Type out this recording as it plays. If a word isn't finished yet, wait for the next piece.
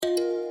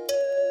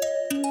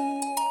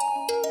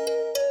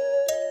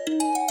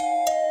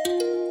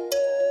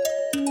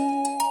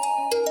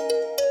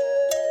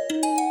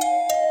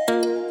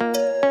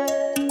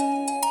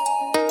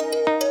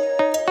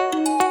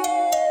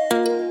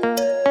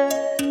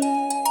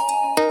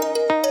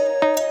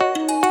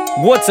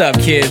What's up,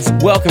 kids?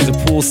 Welcome to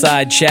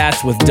Poolside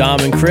Chats with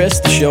Dom and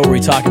Chris, the show where we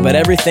talk about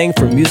everything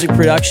from music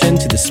production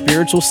to the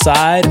spiritual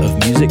side of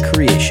music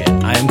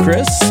creation. I am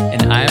Chris.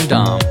 And I am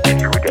Dom. And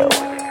here we go.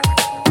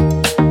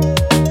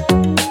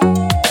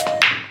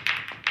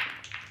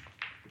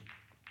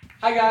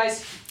 Hi,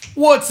 guys.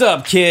 What's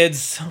up,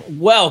 kids?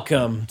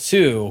 Welcome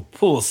to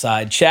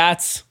Poolside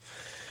Chats.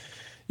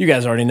 You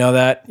guys already know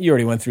that. You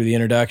already went through the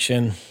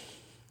introduction.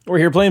 We're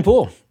here playing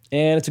pool,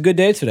 and it's a good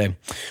day today.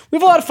 We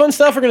have a lot of fun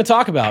stuff we're going to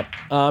talk about.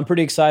 I'm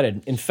pretty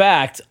excited. In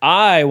fact,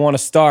 I want to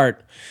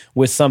start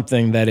with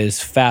something that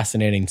is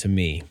fascinating to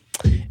me,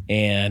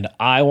 and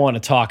I want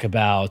to talk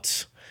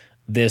about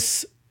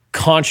this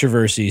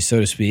controversy, so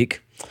to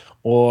speak,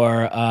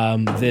 or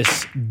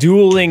this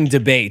dueling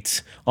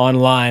debate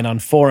online on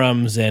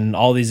forums and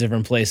all these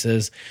different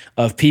places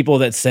of people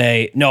that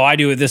say, no, I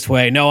do it this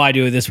way. No, I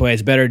do it this way.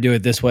 It's better to do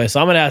it this way. So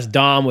I'm going to ask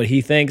Dom what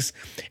he thinks,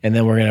 and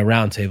then we're going to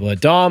roundtable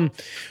it. Dom,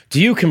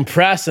 do you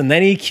compress and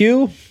then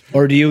EQ,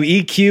 or do you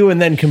EQ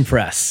and then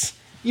compress?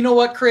 You know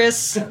what,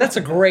 Chris? That's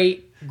a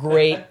great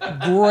Isn't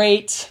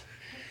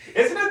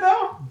it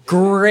though?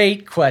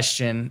 great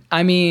question.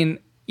 I mean,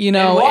 you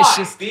know, And why? it's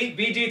just, Be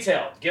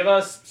detailed. Give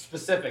us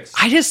specifics.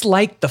 I just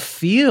like the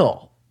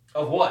feel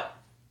Of what?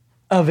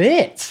 of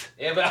it.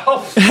 Yeah, but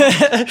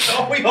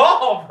don't we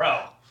all,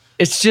 bro?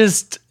 It's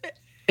just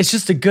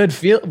a good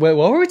feel. Wait,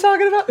 what were we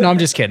talking about? No, I'm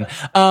just kidding.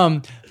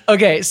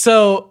 Okay,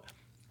 so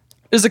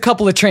there's a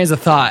couple of trains of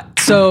thought.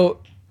 So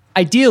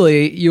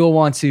ideally, you'll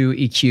want to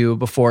EQ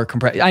before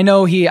compress. I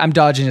know I'm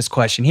dodging his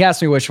question. He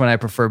asked me which one I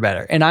prefer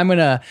better. And I'm going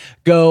to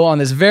go on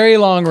this very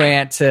long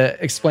rant to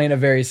explain a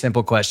very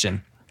simple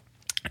question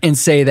and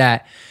say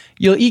that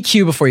you'll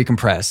EQ before you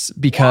compress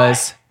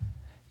because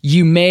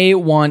you may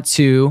want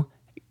to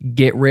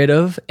get rid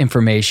of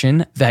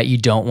information that you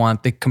don't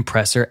want the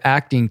compressor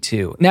acting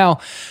to.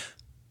 Now,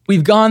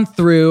 we've gone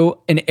through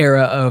an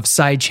era of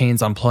side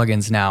chains on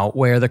plugins now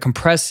where the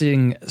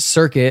compressing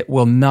circuit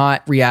will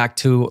not react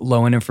to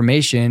low-end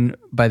information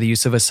by the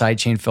use of a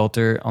sidechain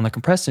filter on the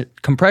compression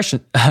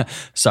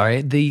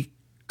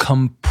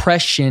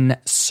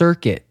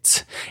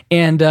circuit.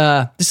 And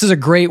this is a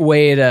great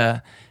way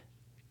to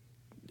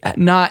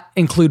not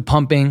include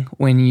pumping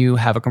when you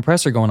have a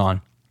compressor going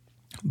on.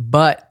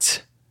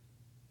 But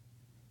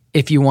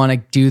if you want to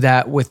do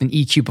that with an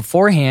EQ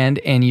beforehand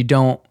and you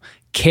don't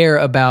care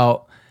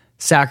about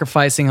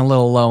sacrificing a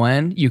little low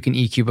end, you can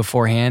EQ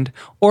beforehand.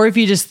 Or if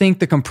you just think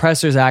the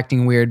compressor's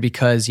acting weird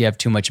because you have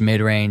too much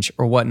mid-range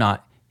or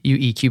whatnot, you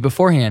EQ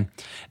beforehand.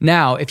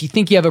 Now, if you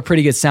think you have a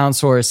pretty good sound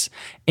source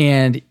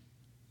and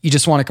you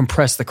just want to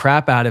compress the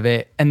crap out of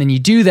it, and then you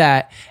do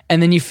that,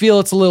 and then you feel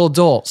it's a little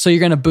dull, so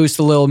you're going to boost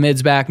a little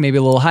mids back, maybe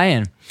a little high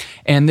end.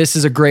 And this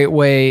is a great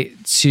way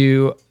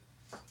to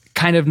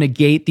kind of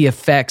negate the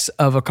effects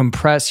of a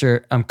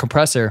compressor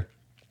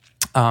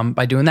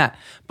by doing that.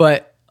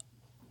 But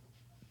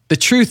the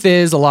truth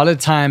is, a lot of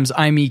the times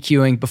I'm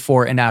EQing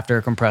before and after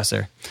a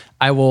compressor.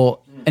 I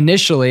will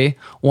initially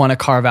want to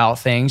carve out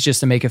things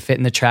just to make it fit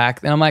in the track.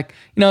 Then I'm like,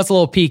 it's a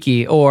little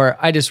peaky, or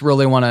I just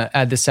really want to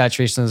add the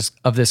saturation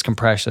of this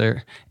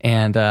compressor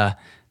and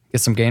get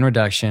some gain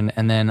reduction,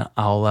 and then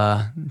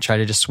I'll try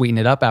to just sweeten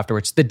it up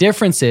afterwards. The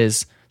difference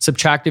is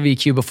subtractive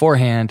EQ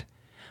beforehand,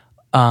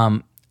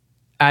 additive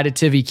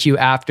EQ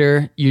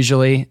after,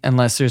 usually,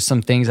 unless there's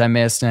some things I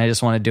missed and I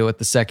just want to do it with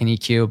the second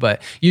EQ.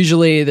 But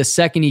usually the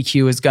second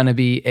EQ is going to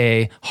be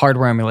a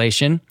hardware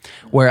emulation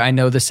where I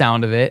know the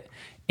sound of it,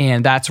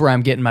 and that's where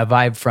I'm getting my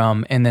vibe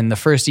from. And then the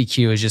first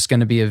EQ is just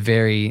going to be a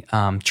very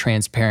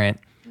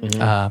transparent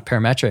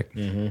parametric.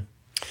 Mm-hmm.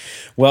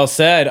 Well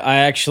said. I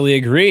actually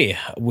agree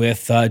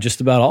with just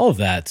about all of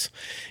that.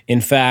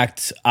 In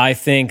fact, I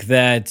think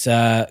that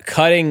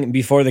cutting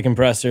before the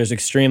compressor is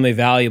extremely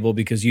valuable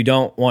because you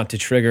don't want to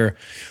trigger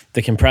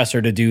the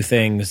compressor to do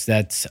things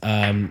that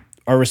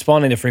are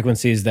responding to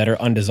frequencies that are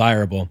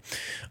undesirable.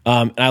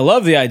 And I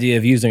love the idea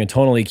of using a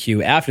tonal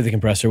EQ after the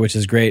compressor, which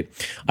is great.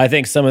 I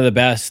think some of the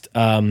best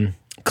clean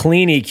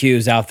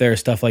EQs out there,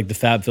 stuff like the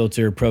Fab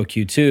Filter Pro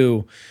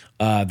Q2,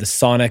 the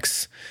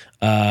Sonics,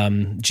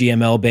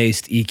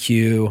 GML-based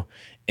EQ,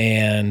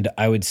 and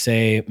I would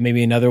say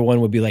maybe another one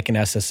would be like an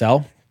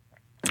SSL,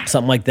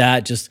 something like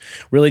that. Just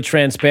really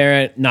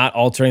transparent, not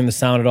altering the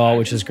sound at all,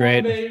 which is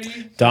great.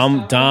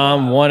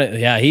 Dom won it.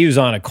 Yeah, he was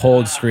on a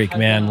cold streak,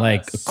 man,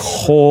 like a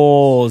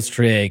cold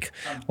streak.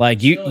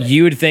 Like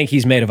you would think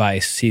he's made of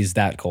ice. He's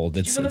that cold.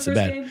 It's a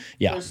bad.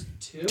 Yeah,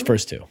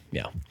 first two.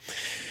 Yeah.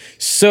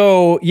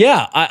 So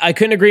yeah, I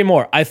couldn't agree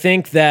more. I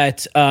think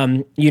that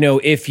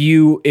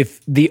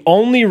if the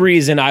only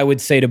reason I would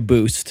say to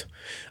boost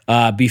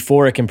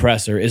before a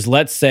compressor is,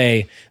 let's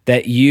say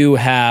that you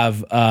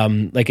have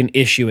like an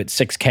issue at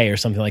 6K or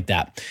something like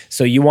that.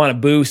 So you want to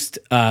boost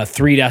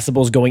 3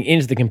 decibels going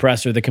into the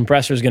compressor. The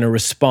compressor is going to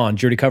respond.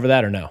 Did you already cover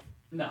that or no?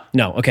 No.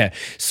 No. Okay.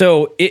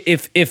 So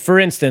if for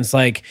instance,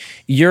 like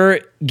you're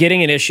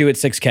getting an issue at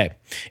 6K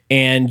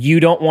and you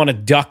don't want to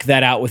duck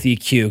that out with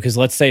EQ, because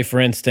let's say, for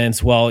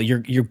instance, well,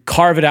 you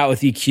carve it out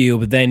with EQ,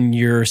 but then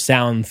your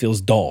sound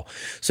feels dull.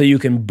 So you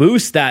can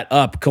boost that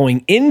up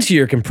going into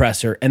your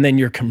compressor, and then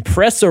your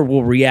compressor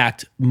will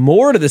react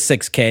more to the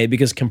 6K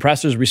because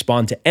compressors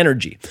respond to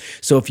energy.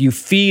 So if you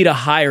feed a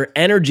higher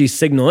energy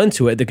signal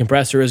into it, the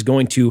compressor is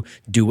going to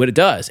do what it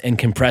does and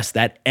compress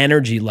that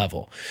energy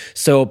level.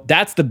 So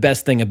that's the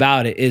best thing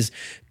about it, is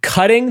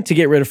cutting to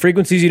get rid of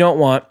frequencies you don't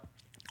want,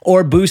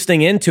 or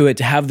boosting into it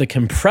to have the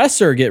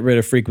compressor get rid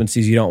of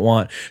frequencies you don't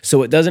want,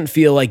 so it doesn't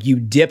feel like you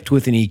dipped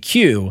with an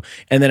EQ,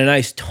 and then a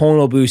nice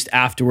tonal boost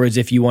afterwards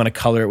if you want to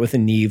color it with a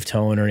Neve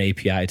tone or an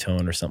API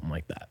tone or something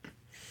like that.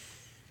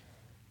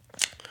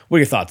 What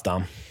are your thoughts,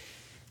 Dom?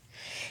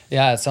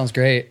 Yeah, it sounds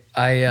great.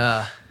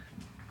 I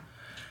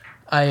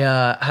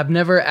have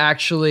never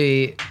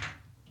actually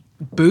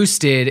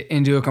boosted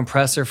into a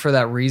compressor for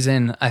that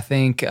reason. I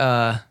think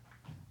I've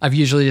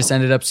usually just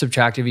ended up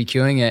subtractive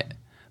EQing it.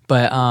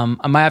 But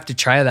I might have to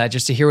try that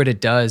just to hear what it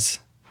does.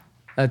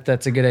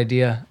 That's a good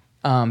idea.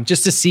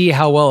 Just to see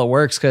how well it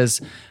works. Because,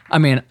 I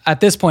mean, at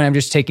this point, I'm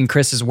just taking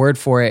Chris's word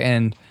for it.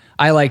 And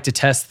I like to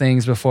test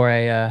things before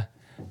I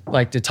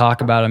like to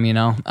talk about them, you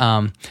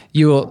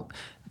know.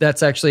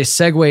 That's actually a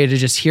segue to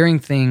just hearing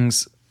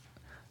things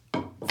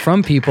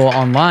from people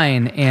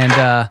online.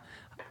 And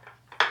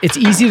it's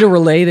easy to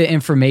relay the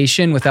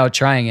information without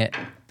trying it.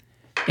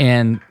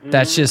 And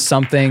that's just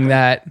something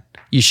that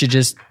you should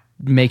just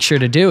make sure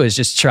to do, is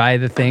just try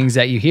the things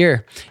that you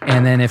hear.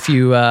 And then if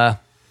you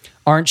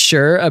aren't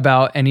sure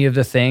about any of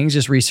the things,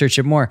 just research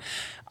it more.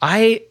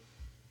 I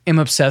am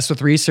obsessed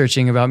with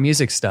researching about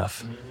music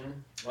stuff.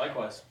 Mm-hmm.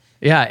 Likewise.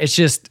 Yeah, it's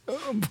just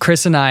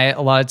Chris and I, a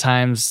lot of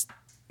times,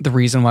 the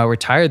reason why we're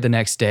tired the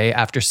next day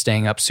after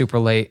staying up super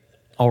late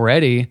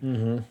already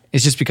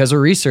is just because we're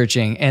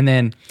researching. And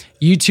then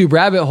YouTube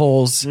rabbit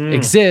holes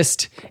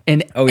exist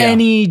in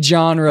any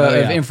genre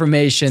of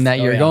information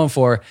that you're going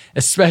for,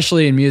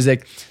 especially in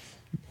music.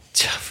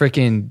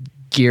 Freaking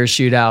gear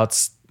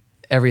shootouts,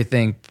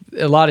 everything.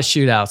 A lot of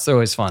shootouts. They're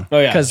always fun.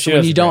 Because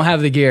when you don't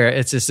have the gear,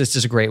 it's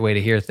just a great way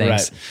to hear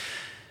things.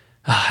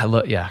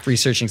 Right.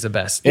 Researching's the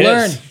best.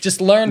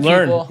 Just learn,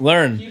 people.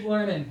 Learn. Keep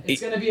learning.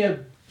 It's going to be a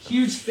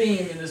huge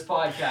theme in this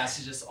podcast,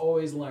 to just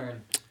always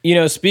learn. You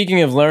know,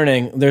 speaking of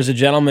learning, there's a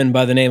gentleman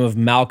by the name of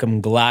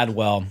Malcolm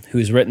Gladwell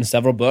who's written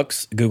several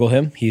books. Google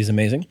him. He's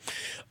amazing.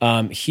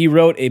 He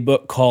wrote a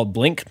book called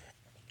Blink.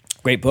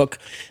 Great book.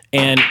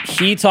 And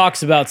he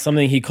talks about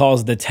something he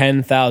calls the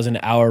 10,000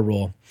 hour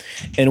rule.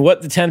 And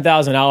what the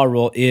 10,000 hour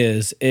rule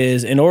is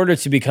in order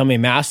to become a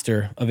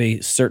master of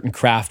a certain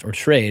craft or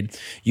trade,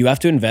 you have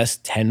to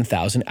invest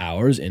 10,000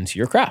 hours into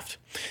your craft.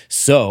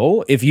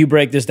 So if you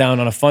break this down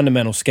on a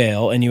fundamental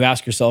scale and you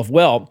ask yourself,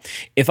 well,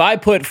 if I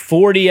put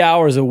 40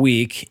 hours a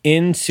week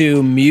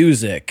into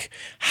music,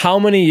 how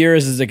many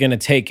years is it going to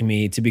take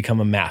me to become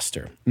a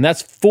master? And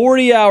that's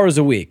 40 hours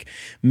a week,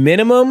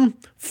 minimum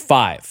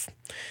 5.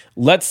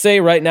 Let's say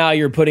right now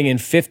you're putting in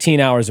 15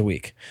 hours a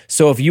week.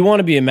 So if you want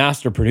to be a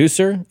master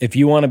producer, if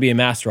you want to be a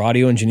master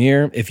audio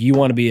engineer, if you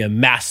want to be a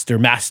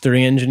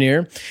mastering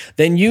engineer,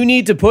 then you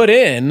need to put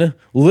in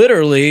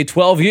literally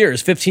 12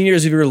 years, 15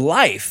 years of your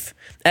life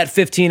at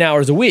 15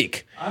 hours a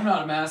week. I'm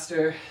not a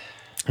master.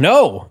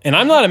 No, and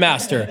I'm not a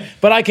master,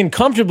 but I can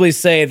comfortably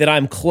say that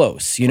I'm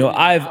close. You know,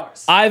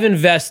 I've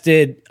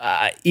invested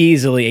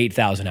easily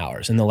 8,000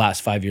 hours in the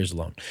last 5 years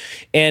alone.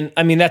 And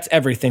I mean, that's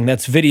everything.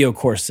 That's video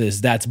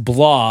courses, that's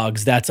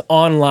blogs, that's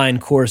online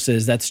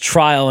courses, that's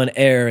trial and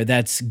error,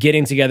 that's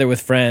getting together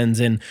with friends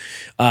and,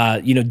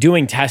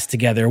 doing tests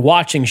together,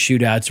 watching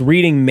shootouts,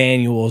 reading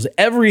manuals,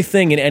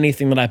 everything and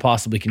anything that I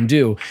possibly can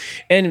do.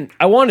 And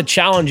I want to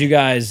challenge you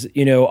guys,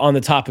 on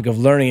the topic of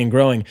learning and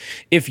growing.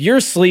 If you're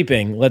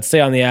sleeping, let's say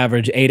on the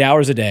average 8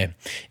 hours a day,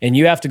 and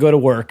you have to go to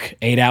work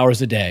 8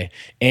 hours a day,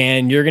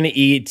 and you're going to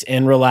eat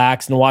and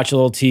relax and watch a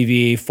little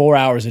TV 4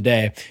 hours a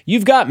day,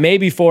 you've got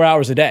maybe 4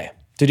 hours a day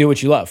to do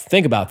what you love.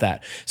 Think about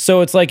that.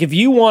 So it's like, if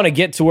you want to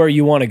get to where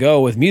you want to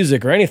go with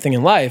music or anything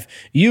in life,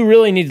 you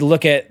really need to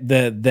look at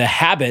the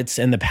habits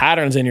and the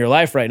patterns in your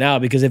life right now,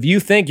 because if you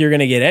think you're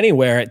going to get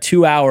anywhere at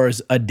 2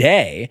 hours a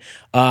day,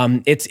 you're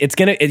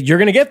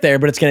going to get there,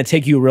 but it's going to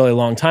take you a really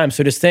long time.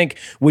 So just think,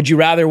 would you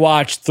rather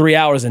watch 3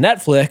 hours of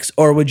Netflix,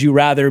 or would you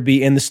rather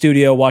be in the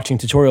studio watching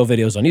tutorial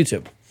videos on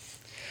YouTube?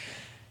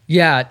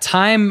 Yeah,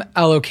 time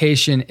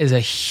allocation is a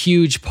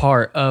huge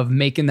part of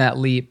making that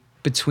leap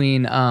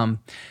between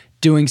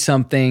doing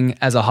something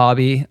as a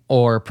hobby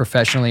or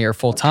professionally or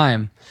full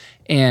time.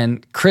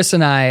 And Chris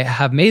and I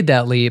have made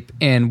that leap,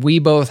 and we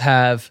both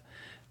have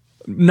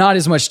not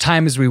as much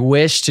time as we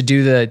wish to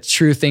do the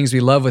true things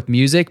we love with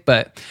music,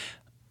 but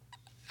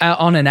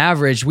on an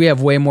average, we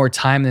have way more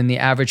time than the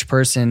average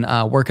person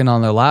working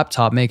on their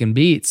laptop making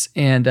beats.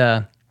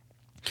 And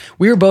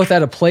we were both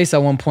at a place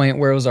at one point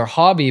where it was our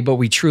hobby, but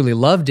we truly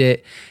loved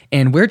it.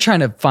 And we're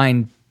trying to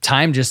find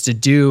time just to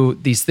do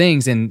these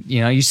things. And,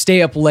 you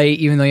stay up late,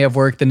 even though you have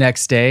work the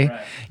next day,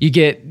 right. You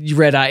get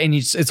red eye, and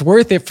it's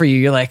worth it for you.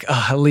 You're like,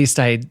 oh, at least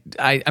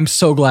I'm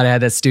so glad I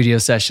had that studio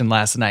session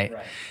last night.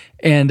 Right.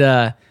 And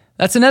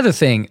that's another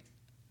thing.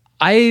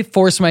 I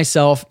force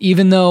myself,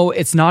 even though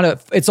it's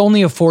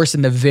only a force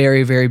in the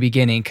very, very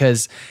beginning,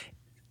 because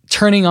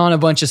turning on a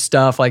bunch of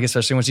stuff, like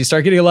especially once you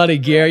start getting a lot of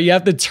gear, you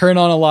have to turn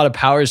on a lot of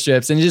power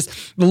strips, and just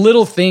the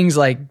little things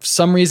like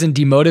some reason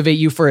demotivate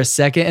you for a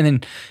second. And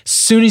then as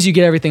soon as you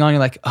get everything on, you're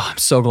like, oh, I'm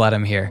so glad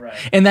I'm here.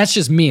 Right. And that's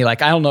just me.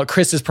 Like, I don't know,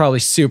 Chris is probably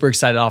super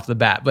excited off the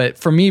bat, but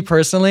for me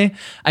personally,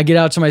 I get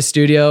out to my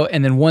studio,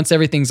 and then once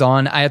everything's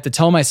on, I have to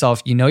tell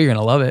myself, you're going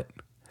to love it.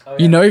 Oh,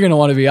 yeah. You're going to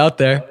want to be out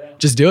there. Oh, yeah.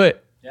 Just do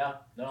it. Yeah.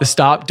 No,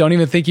 stop. Don't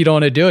even think you don't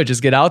want to do it.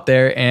 Just get out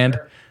there and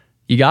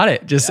you got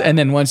it. And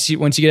then once you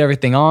get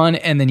everything on,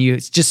 and then you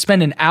just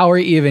spend an hour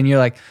even, you're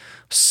like,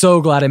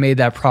 so glad I made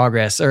that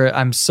progress, or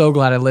I'm so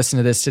glad I listened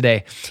to this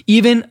today.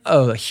 Even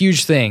a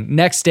huge thing,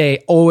 next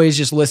day, always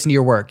just listen to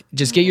your work.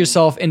 Just get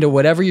yourself into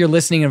whatever your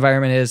listening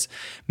environment is.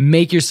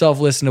 Make yourself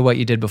listen to what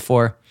you did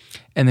before,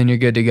 and then you're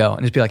good to go.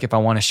 And just be like, if I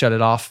want to shut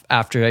it off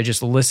after I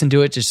just listen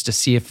to it, just to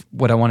see if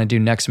what I want to do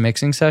next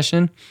mixing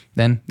session,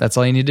 then that's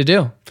all you need to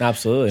do.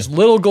 Absolutely. Just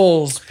little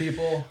goals,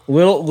 people.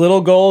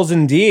 Little goals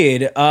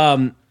indeed.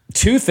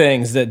 Two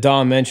things that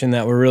Dom mentioned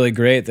that were really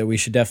great that we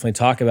should definitely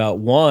talk about.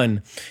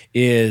 One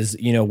is,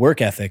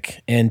 work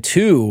ethic. And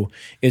two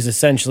is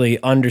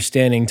essentially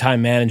understanding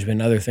time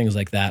management and other things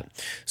like that.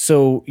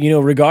 So,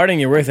 regarding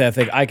your work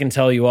ethic, I can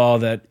tell you all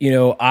that,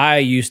 I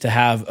used to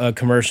have a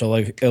commercial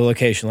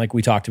location like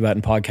we talked about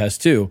in podcast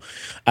 2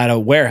 at a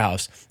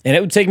warehouse. And it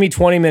would take me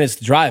 20 minutes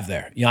to drive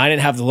there. I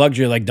didn't have the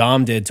luxury like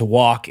Dom did to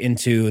walk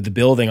into the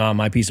building on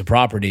my piece of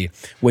property,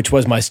 which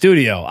was my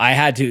studio. I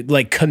had to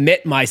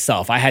commit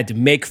myself. I had to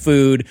make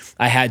food.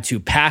 I had to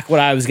pack what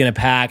I was going to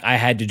pack. I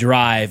had to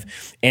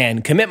drive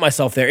and commit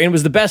myself there. And it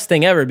was the best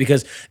thing ever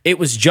because it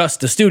was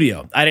just a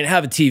studio. I didn't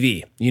have a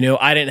TV.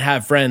 I didn't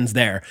have friends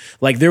there.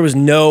 There was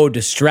no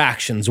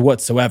distractions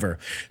whatsoever.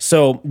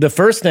 So the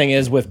first thing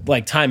is with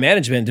time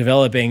management,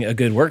 developing a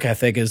good work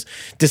ethic is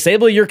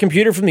disable your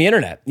computer from the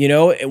internet,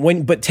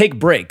 but take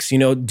breaks,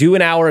 do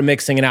an hour of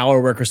mixing, an hour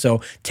of work or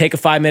so, take a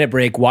 5-minute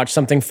break, watch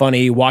something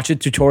funny, watch a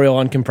tutorial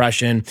on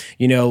compression,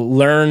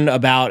 learn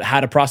about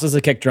how to process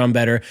a kick drum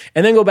better,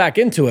 and then go back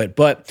into it.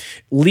 But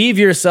leave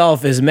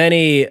yourself as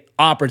many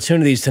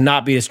opportunities to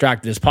not be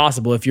distracted as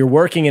possible. If you're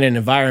working in an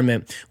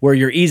environment where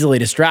you're easily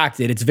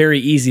distracted, it's very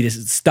easy to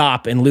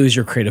stop and lose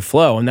your creative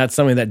flow. And that's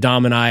something that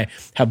Dom and I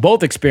have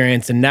both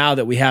experienced. And now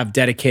that we have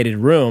dedicated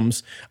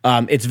rooms,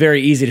 it's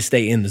very easy to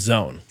stay in the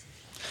zone.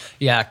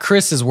 Yeah,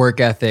 Chris's work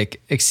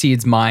ethic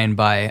exceeds mine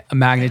by a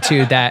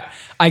magnitude that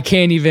I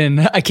can't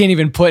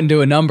even put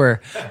into a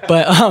number.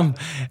 But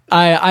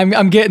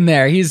I'm getting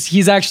there.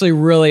 He's actually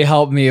really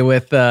helped me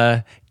with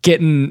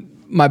getting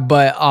my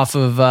butt off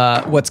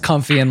of what's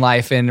comfy in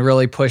life and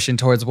really pushing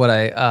towards what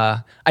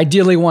I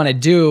ideally want to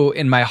do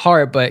in my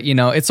heart. But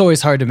it's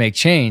always hard to make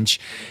change.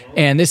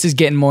 And this is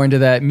getting more into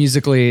that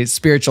musically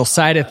spiritual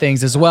side of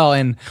things as well.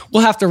 And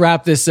we'll have to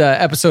wrap this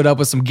episode up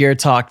with some gear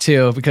talk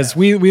too, because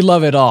we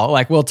love it all.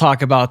 We'll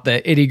talk about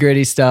the itty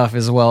gritty stuff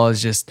as well as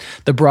just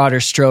the broader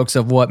strokes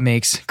of what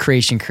makes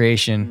creation.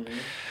 Mm-hmm.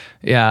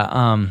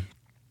 Yeah.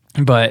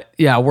 But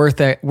yeah,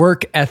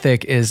 work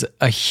ethic is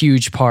a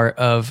huge part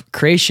of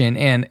creation.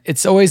 And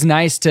it's always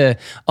nice to,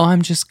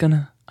 I'm just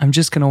gonna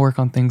work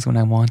on things when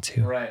I want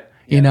to. Right.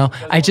 And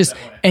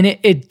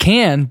it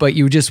can, but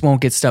you just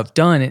won't get stuff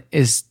done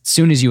as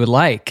soon as you would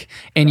like.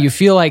 And you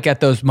feel like at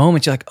those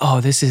moments, you're like,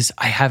 oh,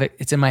 I have it.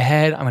 It's in my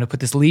head. I'm going to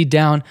put this lead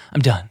down.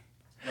 I'm done.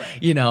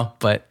 Right.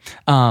 But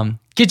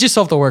get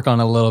yourself to work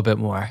on a little bit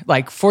more.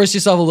 Force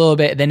yourself a little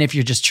bit. Then if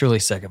you're just truly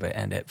sick of it,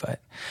 end it.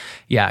 But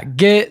yeah,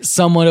 get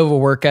somewhat of a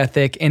work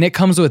ethic, and it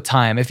comes with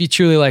time. If you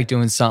truly like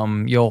doing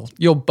something,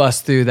 you'll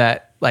bust through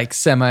that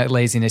semi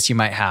laziness you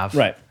might have.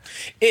 Right.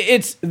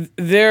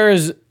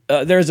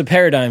 There's a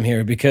paradigm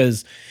here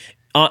because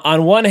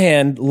on one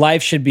hand,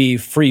 life should be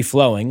free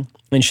flowing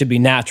and should be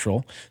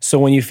natural. So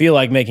when you feel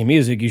like making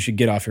music, you should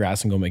get off your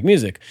ass and go make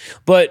music.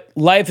 But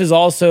life is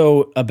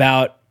also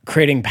about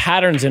creating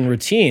patterns and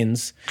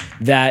routines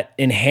that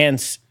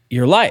enhance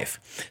your life.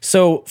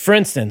 So for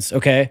instance,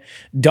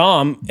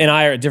 Dom and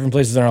I are at different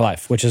places in our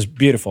life, which is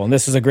beautiful. And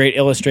this is a great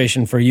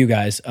illustration for you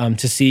guys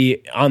to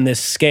see on this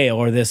scale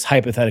or this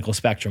hypothetical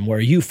spectrum where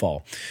you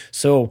fall.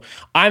 So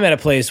I'm at a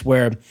place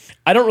where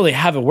I don't really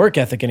have a work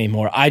ethic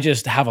anymore. I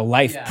just have a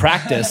life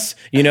practice,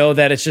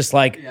 that it's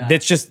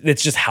just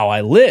it's just how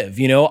I live.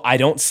 I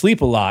don't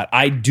sleep a lot.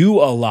 I do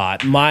a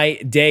lot. My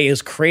day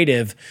is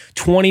creative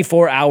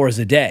 24 hours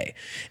a day.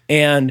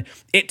 And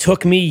it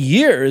took me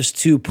years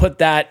to put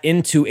that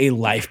into a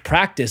life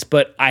practice,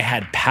 but I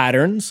had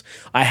patterns,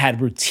 I had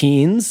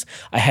routines,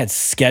 I had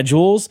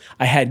schedules,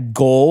 I had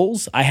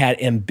goals, I had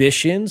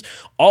ambitions.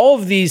 All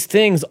of these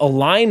things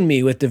align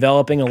me with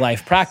developing a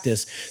life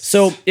practice.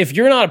 So if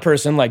you're not a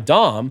person like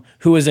Dom,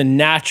 who is a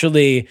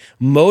naturally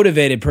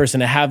motivated person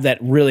to have that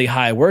really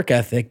high work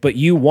ethic, but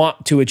you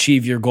want to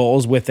achieve your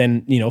goals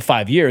within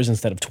 5 years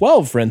instead of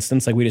 12, for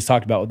instance, like we just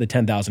talked about with the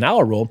 10,000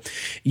 hour rule,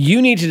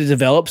 you need to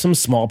develop some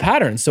small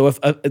patterns. So if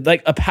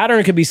a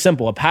pattern could be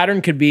simple, a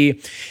pattern could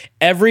be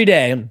every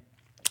day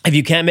if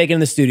you can't make it in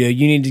the studio,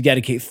 you need to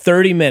dedicate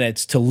 30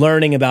 minutes to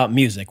learning about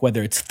music,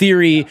 whether it's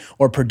theory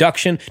or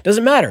production,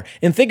 doesn't matter.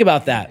 And think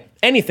about that.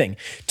 Anything.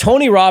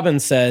 Tony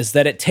Robbins says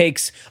that it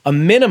takes a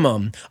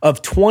minimum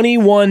of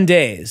 21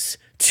 days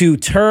to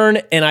turn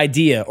an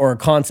idea or a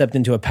concept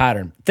into a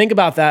pattern. Think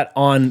about that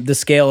on the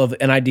scale of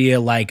an idea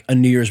like a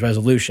New Year's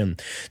resolution.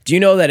 Do you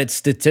know that it's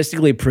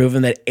statistically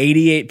proven that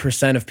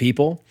 88% of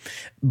people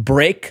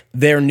break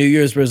their New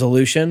Year's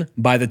resolution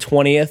by the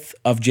 20th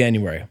of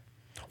January?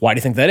 Why do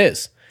you think that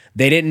is?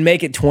 They didn't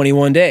make it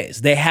 21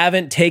 days. They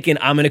haven't taken,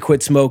 I'm going to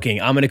quit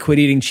smoking, I'm going to quit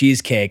eating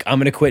cheesecake, I'm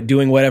going to quit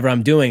doing whatever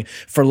I'm doing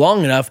for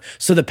long enough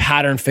so the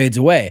pattern fades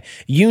away.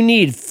 You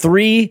need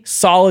 3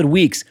 solid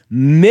weeks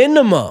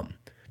minimum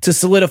to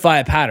solidify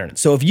a pattern.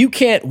 So if you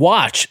can't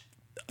watch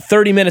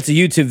 30 minutes of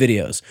YouTube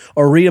videos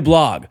or read a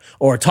blog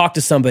or talk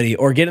to somebody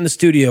or get in the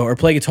studio or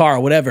play guitar or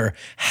whatever,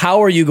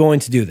 how are you going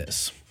to do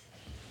this?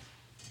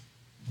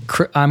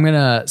 I'm going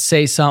to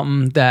say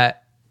something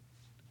that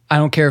I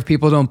don't care if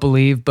people don't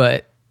believe,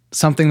 but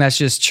something that's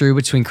just true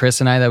between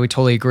Chris and I that we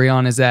totally agree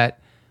on is that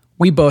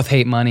we both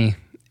hate money,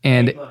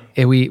 and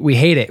we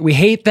hate it. We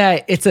hate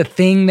that it's a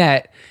thing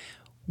that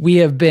we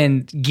have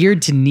been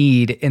geared to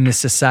need in this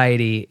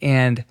society,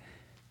 and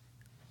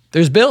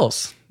there's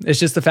bills. It's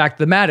just the fact of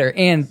the matter.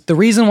 And the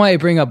reason why I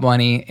bring up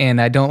money,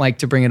 and I don't like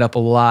to bring it up a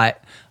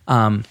lot,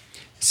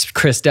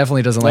 Chris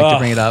definitely doesn't like to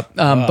bring it up,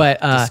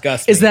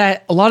 is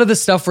that a lot of the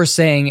stuff we're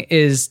saying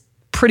is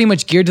pretty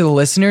much geared to the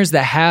listeners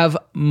that have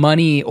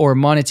money or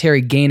monetary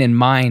gain in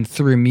mind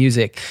through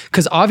music.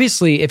 Because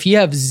obviously, if you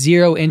have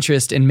zero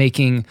interest in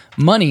making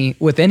money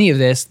with any of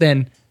this,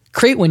 then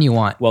create when you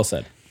want. Well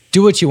said.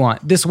 Do what you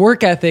want. This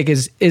work ethic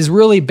is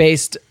really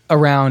based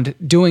around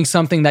doing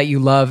something that you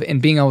love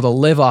and being able to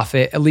live off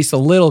it at least a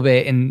little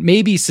bit, and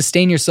maybe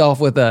sustain yourself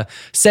with a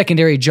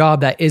secondary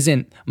job that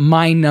isn't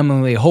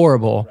mind-numbingly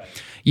horrible,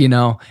 you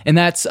know? And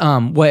that's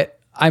what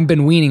I've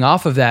been weaning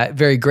off of that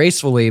very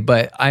gracefully,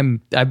 but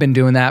I've been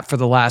doing that for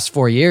the last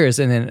 4 years,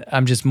 and then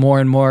I'm just more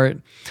and more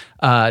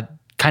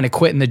kind of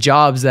quitting the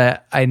jobs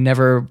that I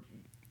never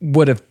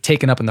would have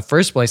taken up in the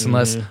first place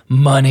unless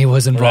money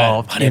was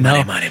involved. Right.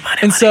 Money.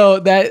 And so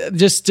that,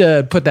 just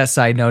to put that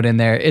side note in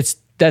there,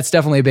 that's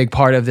definitely a big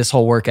part of this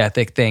whole work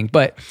ethic thing.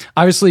 But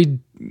obviously,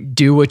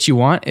 do what you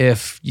want.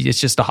 If it's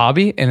just a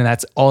hobby and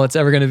that's all it's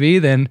ever going to be,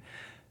 then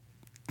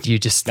you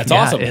just,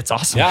 awesome. It's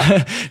awesome.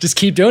 Yeah. Just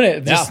keep doing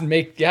it.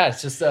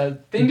 It's just a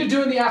thing to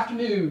do in the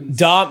afternoons.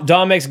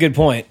 Dom makes a good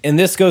point. And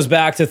this goes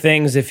back to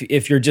things,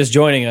 if you're just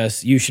joining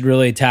us, you should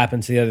really tap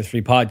into the other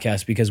 3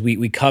 podcasts, because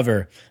we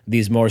cover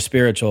these more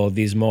spiritual,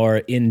 these more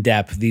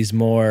in-depth, these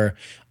more,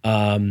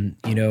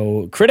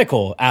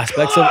 critical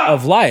aspects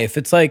of life.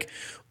 It's like,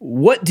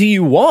 what do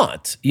you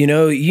want? You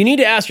know, you need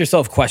to ask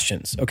yourself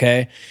questions,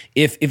 okay?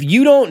 If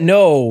you don't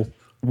know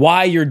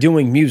why you're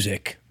doing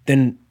music,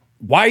 then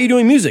why are you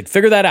doing music?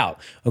 Figure that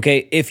out,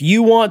 okay? If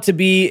you want to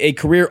be a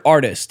career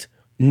artist,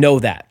 know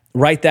that.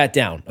 Write that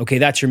down, okay?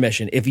 That's your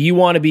mission. If you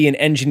want to be an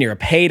engineer, a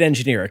paid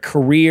engineer, a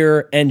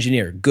career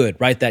engineer, good,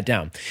 write that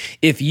down.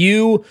 If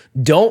you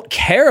don't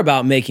care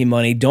about making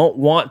money, don't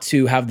want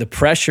to have the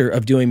pressure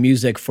of doing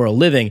music for a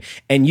living,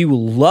 and you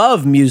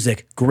love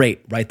music,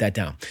 great, write that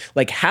down.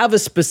 Like, have a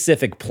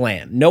specific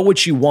plan. Know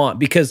what you want,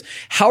 because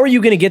how are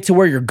you going to get to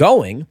where you're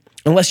going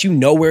unless you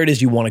know where it is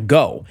you want to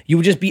go? You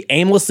would just be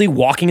aimlessly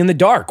walking in the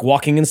dark,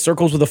 walking in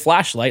circles with a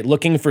flashlight,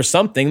 looking for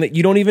something that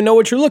you don't even know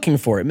what you're looking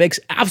for. It makes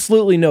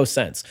absolutely no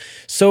sense.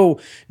 So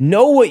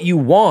know what you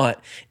want,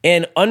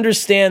 and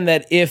understand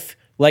that if,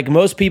 like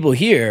most people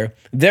here,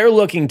 they're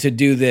looking to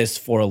do this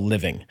for a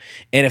living.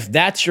 And if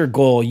that's your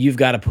goal, you've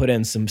got to put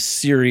in some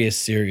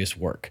serious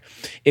work.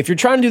 If you're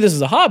trying to do this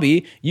as a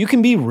hobby, you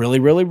can be really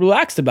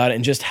relaxed about it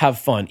and just have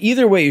fun.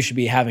 Either way, you should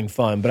be having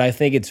fun. But I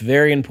think it's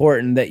very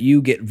important that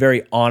you get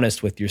very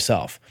honest with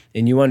yourself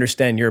and you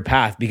understand your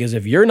path, because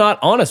if you're not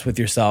honest with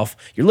yourself,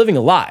 you're living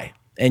a lie,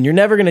 and you're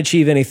never going to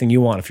achieve anything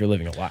you want if you're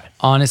living a lie.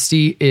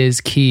 Honesty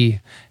is key.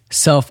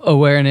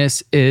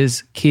 Self-awareness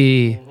is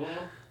key.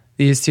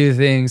 These 2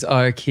 things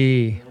are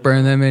key.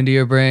 Burn them into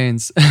your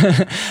brains.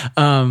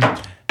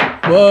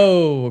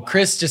 Whoa,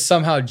 Chris just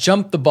somehow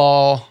jumped the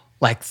ball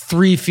like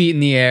 3 feet in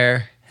the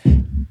air,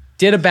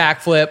 did a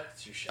backflip.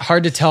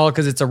 Hard to tell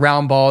because it's a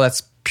round ball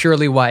that's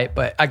purely white,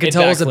 but I could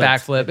tell it was a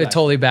backflip. It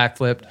totally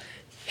backflipped.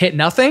 Hit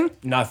nothing?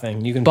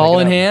 Nothing. You can ball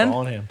pick it in up. hand?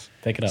 Ball in hand.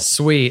 Pick it up.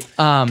 Sweet.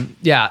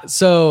 Yeah,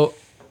 so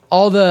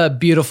all the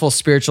beautiful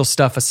spiritual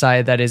stuff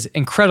aside, that is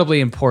incredibly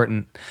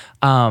important.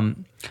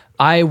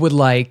 I would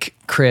like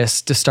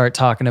Chris to start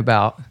talking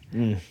about,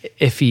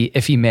 if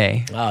he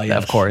may. Oh, yes.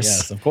 Of course.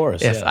 Yes, of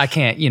course. If yes. I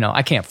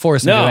can't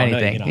force him to do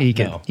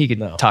anything. He could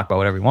talk about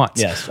whatever he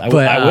wants. Yes, I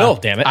will,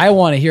 damn it. I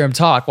want to hear him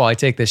talk while I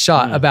take this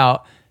shot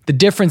about the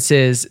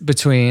differences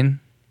between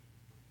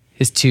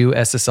his 2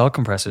 SSL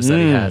compressors that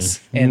he has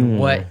and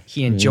what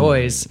he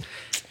enjoys.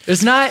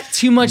 There's not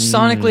too much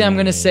sonically, I'm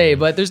going to say,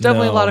 but there's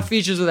definitely a lot of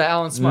features with the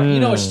Allen Smart. You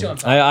know what you're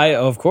doing. I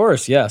of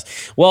course,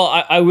 yes. Well,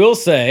 I will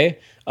say,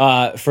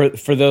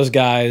 for those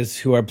guys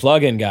who are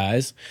plug-in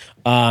guys,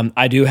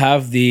 I do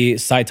have the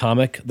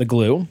Cytomic, the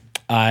glue.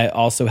 I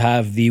also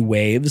have the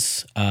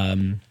Waves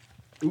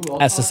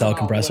SSL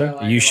compressor.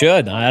 You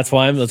should. That's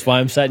why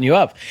I'm setting you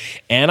up.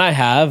 And I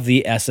have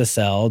the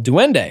SSL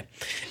Duende.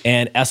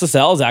 And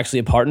SSL is actually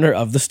a partner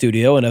of the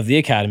studio and of the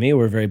Academy.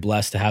 We're very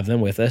blessed to have them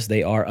with us.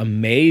 They are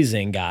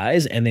amazing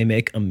guys and they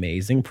make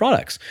amazing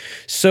products.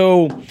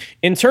 So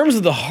in terms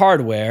of the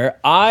hardware,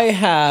 I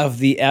have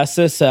the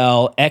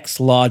SSL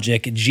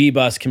X-Logic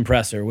G-Bus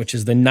compressor, which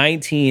is the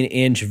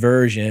 19-inch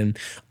version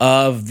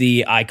of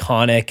the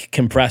iconic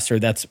compressor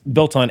that's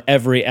built on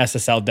every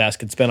SSL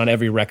desk. It's been on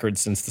every record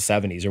since the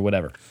 70s or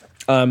whatever.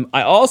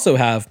 I also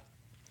have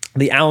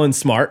the Allen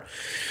Smart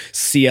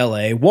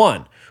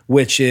CLA1,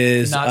 which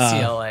is not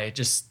CLA,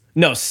 just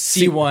no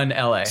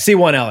C1LA.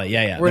 C1LA,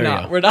 yeah. We're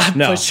not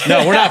pushing.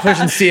 No, we're not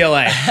pushing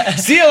CLA.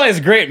 CLA is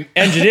a great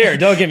engineer.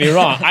 Don't get me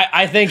wrong.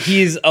 I think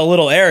he's a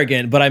little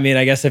arrogant, but I mean,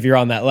 I guess if you're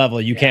on that level,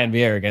 you can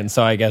be arrogant.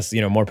 So I guess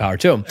more power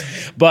to him.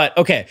 But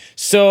okay,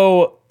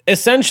 so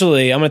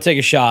essentially, I'm going to take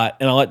a shot,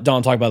 and I'll let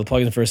Don talk about the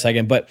plugins for a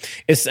second, but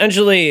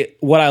essentially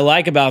what I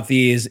like about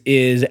these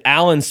is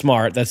Alan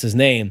Smart, that's his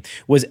name,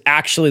 was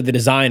actually the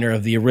designer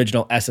of the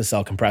original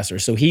SSL compressor.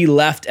 So he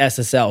left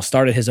SSL,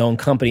 started his own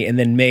company, and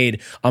then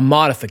made a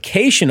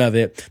modification of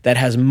it that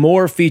has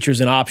more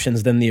features and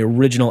options than the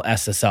original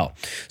SSL.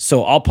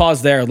 So I'll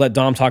pause there, let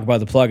Dom talk about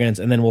the plugins,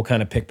 and then we'll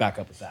kind of pick back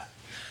up with that.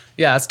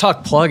 Yeah, let's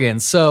talk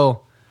plugins.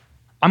 So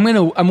I'm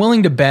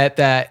willing to bet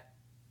that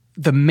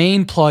the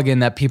main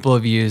plugin that people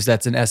have used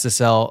that's an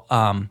SSL,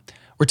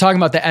 we're talking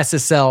about the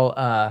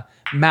SSL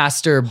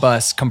master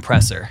bus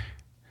compressor.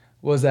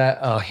 What was that?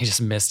 Oh, he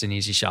just missed an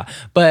easy shot.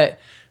 But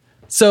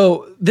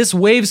so this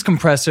Waves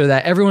compressor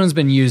that everyone's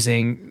been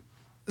using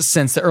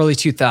since the early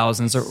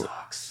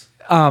 2000s,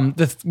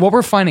 what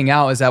we're finding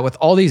out is that with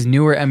all these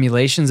newer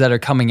emulations that are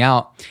coming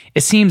out,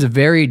 it seems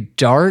very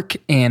dark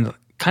and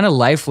kind of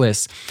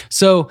lifeless.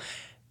 So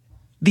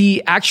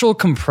the actual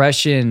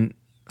compression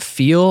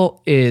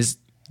feel is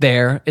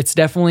there. It's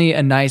definitely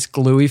a nice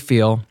gluey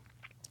feel,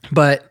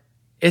 but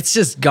it's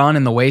just gone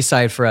in the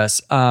wayside for us.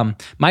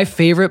 My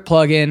favorite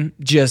plugin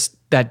just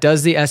that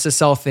does the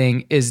SSL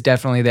thing is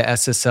definitely the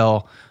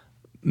SSL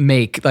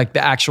like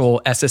the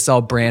actual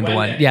SSL brand Duende.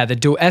 one. Yeah, the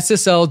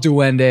SSL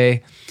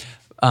Duende.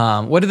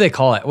 What do they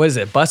call it? What is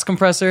it? Bus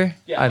compressor?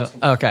 Yeah.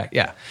 Okay,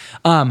 yeah.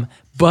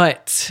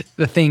 But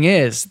the thing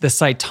is, the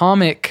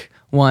Cytomic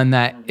one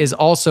that is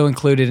also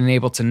included in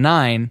Ableton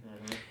 9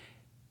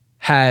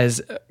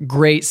 has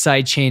great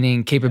side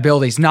chaining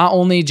capabilities, not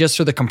only just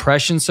for the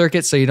compression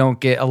circuit, so you don't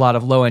get a lot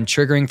of low end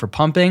triggering for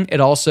pumping. It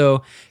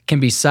also can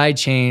be side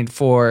chained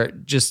for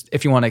just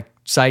if you want to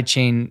side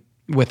chain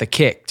with a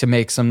kick to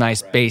make some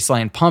nice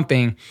baseline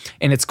pumping.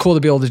 And it's cool to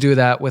be able to do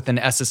that with an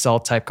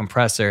SSL type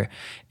compressor.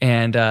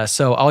 And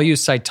so I'll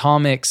use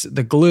Cytomic's,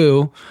 the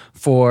glue,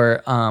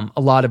 for a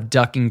lot of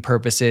ducking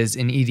purposes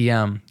in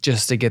EDM,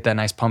 just to get that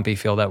nice pumpy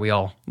feel that we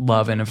all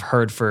love and have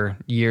heard for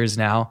years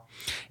now.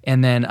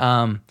 And then,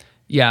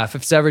 if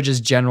it's ever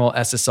just general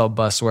SSL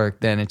bus work,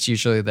 then it's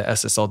usually the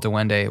SSL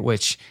Duende,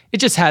 which it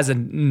just has a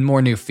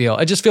more new feel.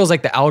 It just feels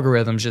like the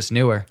algorithm's just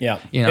newer. Yeah,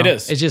 it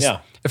is. It just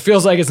it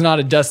feels like it's not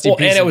a dusty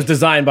piece. And it was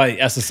designed by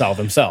SSL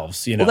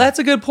themselves. Well, that's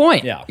a good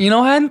point. Yeah.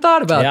 I hadn't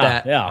thought about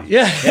that.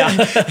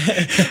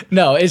 Yeah.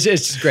 No, it's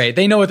just great.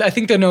 They know I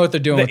think they know what they're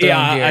doing with their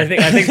own gear.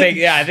 I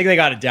think they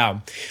got it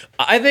down.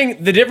 I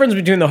think the difference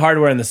between the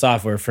hardware and the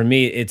software, for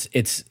me,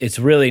 it's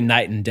really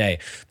night and day.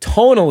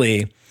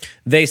 Tonally,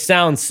 they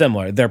sound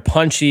similar. They're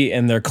punchy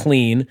and they're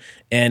clean.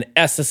 And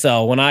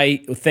SSL, when I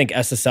think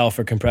SSL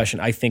for compression,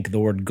 I think the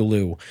word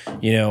glue.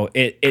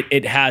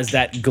 It has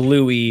that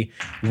gluey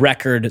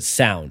record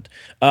sound.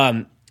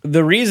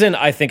 The reason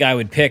I think I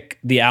would pick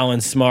the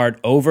Allen Smart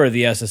over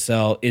the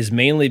SSL is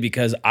mainly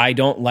because I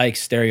don't like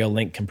stereo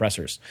link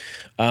compressors.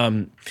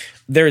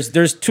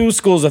 There's two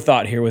schools of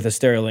thought here with a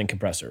stereo link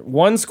compressor.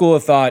 One school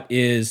of thought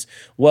is,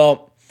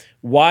 well,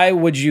 why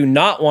would you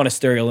not want a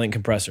stereo link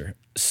compressor?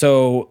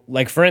 So,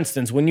 like, for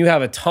instance, when you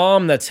have a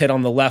tom that's hit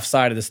on the left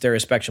side of the stereo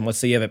spectrum, let's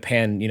say you have it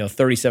panned,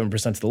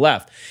 37% to the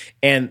left,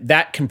 and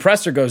that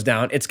compressor goes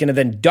down, it's going to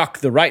then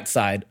duck the right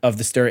side of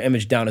the stereo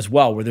image down as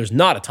well, where there's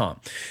not a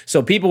tom.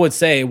 So people would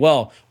say,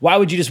 well, why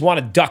would you just want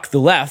to duck the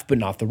left but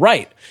not the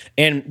right?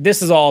 And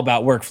this is all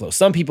about workflow.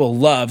 Some people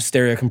love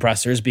stereo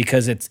compressors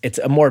because it's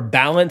a more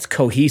balanced,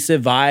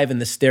 cohesive vibe in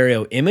the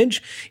stereo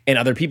image, and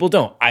other people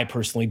don't. I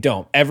personally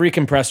don't. Every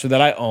compressor that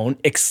I own,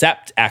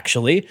 except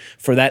actually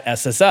for that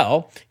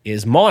SSL,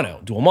 is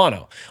dual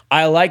mono.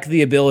 I like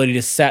the ability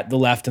to set the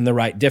left and the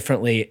right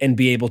differently and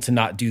be able to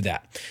not do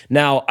that.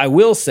 Now, I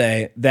will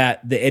say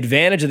that the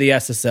advantage of the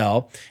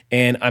SSL,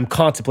 and I'm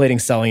contemplating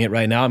selling it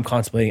right now,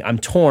 I'm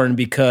torn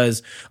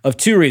because of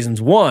two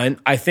reasons. One,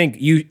 I think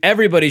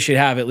everybody should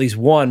have at least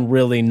one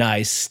really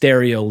nice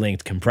stereo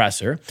linked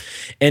compressor.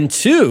 And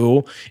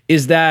two,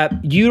 is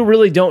that you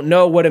really don't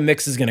know what a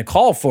mix is going to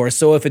call for.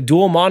 So if a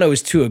dual mono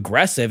is too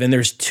aggressive and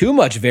there's too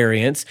much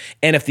variance,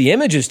 and if the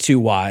image is too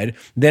wide,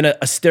 then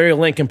a stereo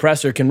link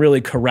compressor can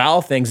really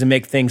corral things and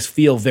make things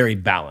feel very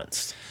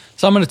balanced.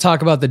 So I'm going to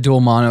talk about the dual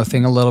mono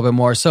thing a little bit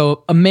more.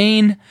 So a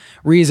main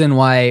reason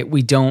why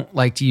we don't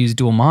like to use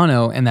dual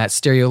mono and that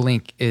stereo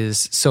link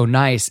is so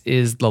nice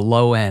is the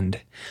low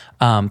end.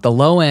 The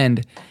low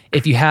end,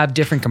 if you have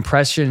different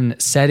compression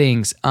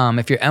settings,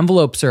 if your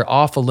envelopes are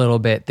off a little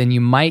bit, then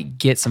you might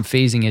get some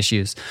phasing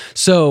issues.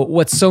 So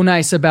what's so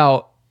nice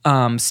about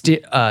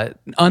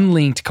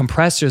unlinked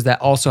compressors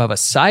that also have a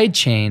side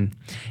chain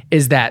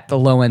is that the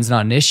low end's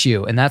not an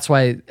issue. And that's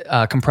why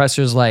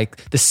compressors like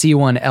the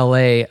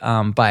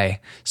C1LA by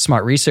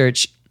Smart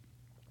Research,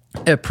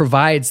 it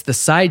provides the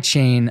side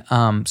chain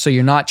so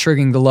you're not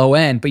triggering the low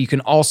end, but you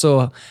can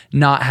also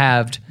not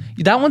have...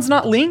 That one's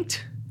not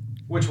linked?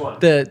 Which one?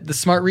 The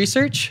Smart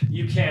Research?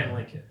 You can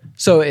link it.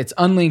 So it's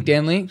unlinked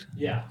and linked?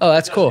 Yeah. Oh,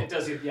 that's cool. It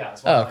does, yeah.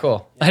 Oh,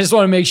 cool. Yeah. I just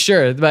want to make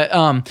sure.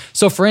 But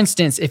so for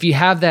instance, if you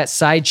have that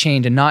side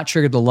chain to not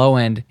trigger the low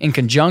end in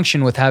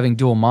conjunction with having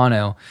dual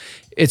mono,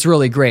 it's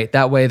really great.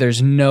 That way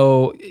there's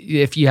no,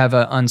 if you have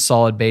an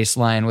unsolid bass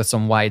line with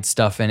some wide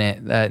stuff in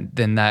it,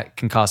 then that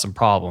can cause some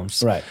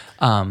problems. Right.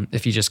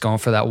 If you're just going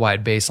for that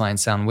wide bass line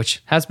sound,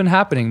 which has been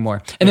happening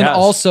more. And then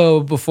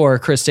also, before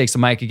Chris takes the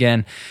mic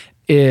again,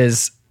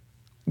 is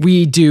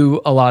we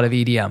do a lot of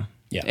EDM.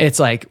 Yeah. It's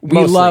like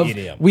Mostly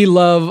EDM. we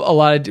love a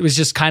lot of, it was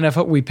just kind of,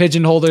 we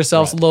pigeonholed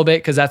ourselves a little bit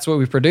because that's what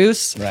we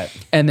produce. Right.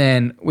 And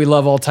then we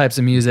love all types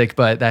of music,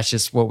 but that's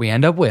just what we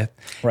end up with.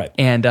 Right.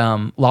 And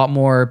a lot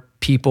more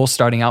people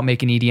starting out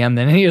making EDM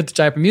than any other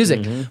type of music.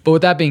 Mm-hmm. But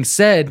with that being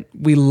said,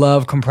 we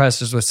love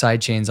compressors with side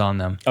chains on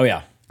them. Oh,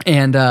 yeah.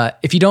 And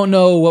if you don't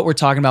know what we're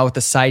talking about with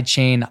the side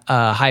chain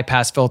high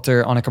pass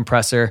filter on a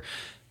compressor,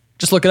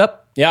 just look it up.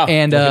 Yeah,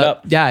 and look it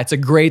up. Yeah, it's a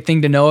great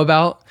thing to know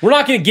about. We're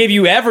not going to give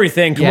you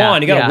everything. Come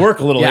on, you got to work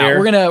a little here.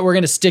 We're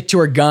gonna stick to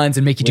our guns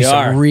and make you do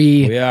some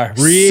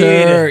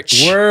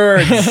research.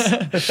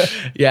 Words.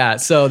 Yeah,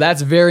 so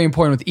that's very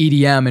important with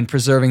EDM and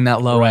preserving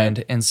that low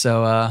end. And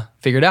so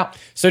figure it out.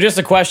 So just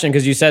a question,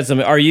 because you said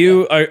something.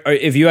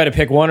 If you had to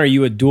pick one, are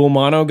you a dual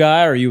mono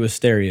guy or are you a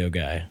stereo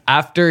guy?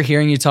 After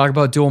hearing you talk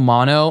about dual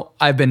mono,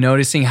 I've been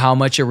noticing how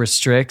much it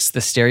restricts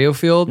the stereo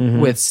field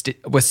with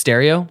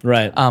stereo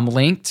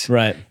linked.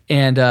 Right.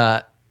 And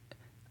I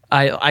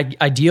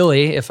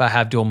ideally, if I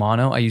have dual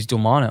mono, I use dual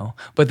mono.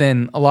 But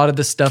then a lot of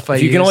the stuff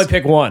if you can only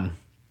pick one,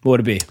 what would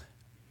it be?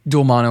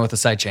 Dual mono with a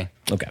side chain.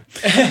 Okay.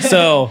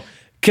 So,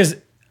 because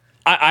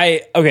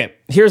okay,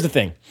 here's the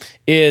thing,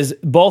 is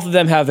both of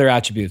them have their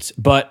attributes,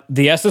 but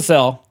the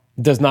SSL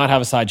does not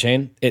have a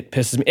sidechain. It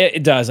pisses me.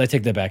 It does. I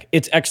take that back.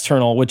 It's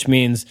external, which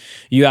means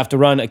you have to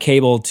run a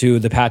cable to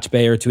the patch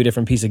bay or to a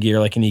different piece of gear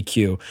like an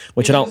EQ,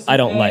 which I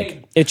don't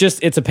like.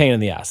 It's a pain in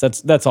the ass.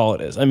 That's all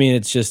it is. I mean,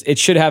 it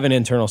should have an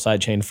internal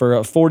sidechain for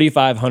a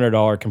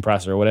 $4,500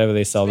 compressor, whatever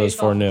they sell those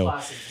for new.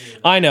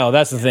 I know,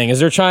 that's the thing, is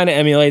they're trying to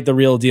emulate the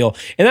real deal.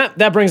 And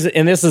that brings it,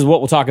 and this is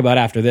what we'll talk about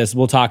after this.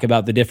 We'll talk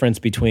about the difference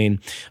between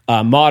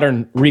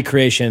modern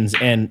recreations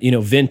and,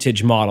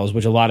 vintage models,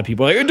 which a lot of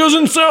people are like, it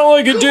doesn't sound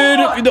like it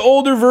did the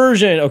older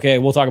version. Okay,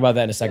 we'll talk about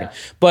that in a second.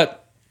 Yeah. But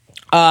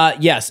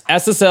yes,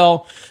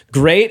 SSL,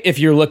 great if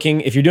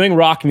you're doing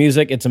rock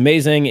music, it's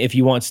amazing. If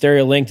you want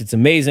stereo linked, it's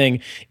amazing.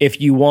 If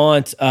you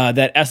want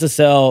that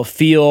SSL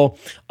feel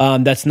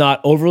that's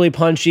not overly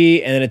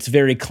punchy and it's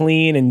very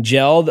clean and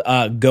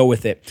gelled, go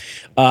with it.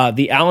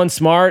 The Allen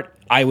Smart,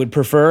 I would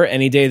prefer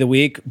any day of the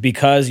week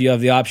because you have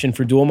the option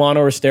for dual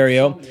mono or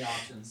stereo.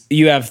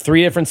 You have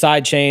 3 different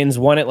side chains,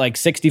 one at like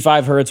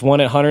 65 hertz,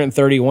 one at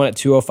 130, one at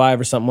 205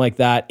 or something like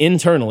that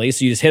internally.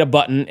 So you just hit a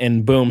button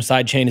and boom,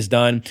 side chain is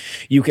done.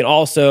 You can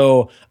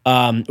also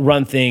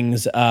run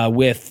things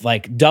with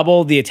like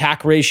double the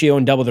attack ratio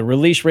and double the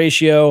release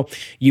ratio.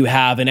 You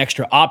have an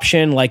extra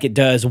option like it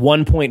does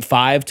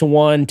 1.5 to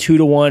 1, 2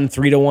 to 1,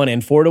 3 to 1,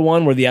 and 4 to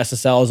 1, where the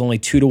SSL is only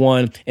 2 to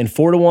 1 and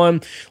 4 to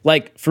 1.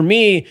 Like for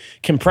me,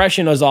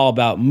 compression is all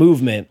about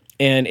movement.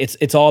 And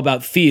it's all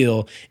about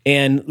feel.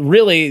 And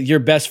really, your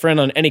best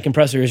friend on any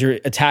compressor is your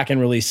attack and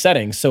release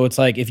settings. So it's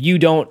like if you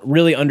don't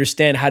really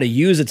understand how to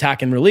use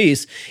attack and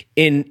release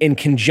in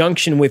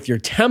conjunction with your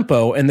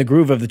tempo and the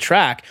groove of the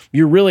track,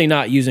 you're really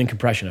not using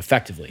compression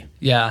effectively.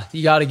 Yeah,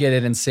 you got to get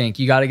it in sync.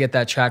 You got to get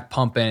that track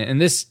pumping.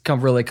 And this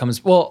really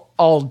comes,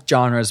 all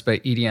genres,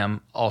 but EDM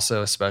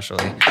also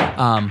especially.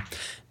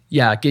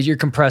 Get your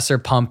compressor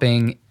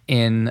pumping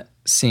in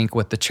sync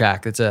with the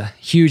track. It's a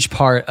huge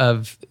part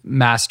of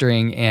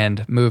mastering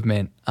and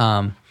movement.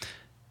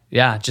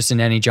 Just in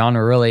any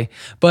genre really.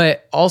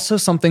 But also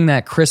something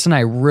that Chris and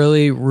I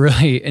really,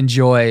 really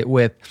enjoy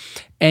with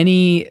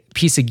any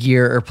piece of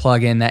gear or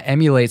plugin that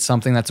emulates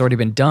something that's already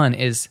been done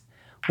is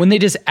when they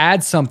just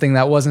add something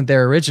that wasn't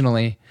there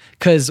originally.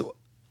 Because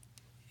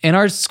in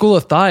our school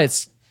of thought,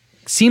 it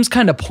seems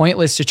kind of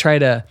pointless to try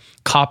to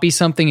copy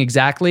something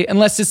exactly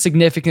unless it's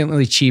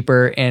significantly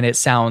cheaper and it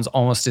sounds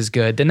almost as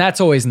good. Then that's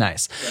always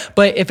nice.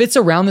 But if it's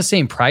around the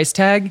same price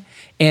tag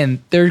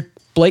and they're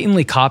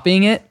blatantly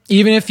copying it,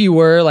 even if you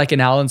were like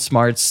an Alan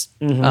Smart's,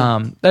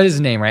 that is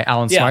his name, right?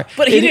 Alan Smart.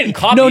 But he didn't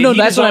copy. No, He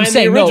that's what I'm designed the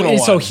saying. No, original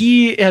so one.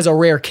 he has a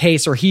rare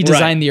case, or he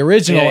designed the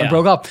original and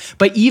broke off.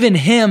 But even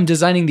him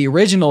designing the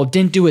original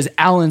didn't do his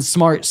Alan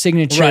Smart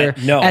signature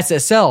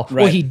SSL.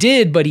 Well, he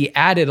did, but he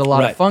added a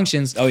lot of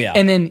functions. Oh yeah.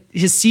 And then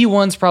his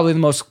C1's probably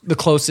the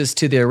closest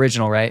to the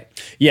original, right?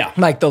 Yeah.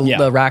 Like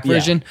the rack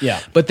version. Yeah.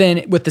 But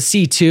then with the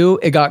C2,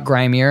 it got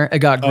grimier, it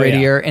got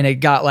grittier, and it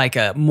got like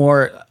a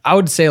more, I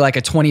would say like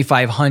a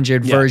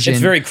 2500 version.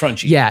 It's very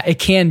crunchy. Yeah, it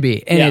can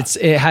be. And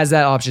it has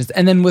that options.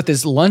 And then with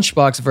this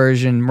lunchbox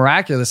version,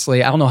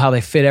 miraculously, I don't know how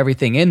they fit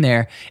everything in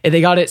there.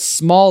 They got it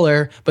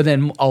smaller, but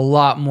then a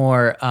lot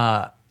more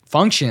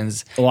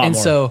functions.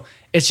 So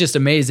it's just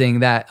amazing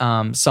that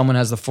someone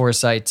has the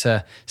foresight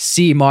to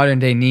see modern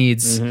day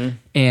needs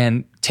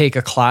and take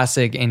a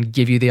classic and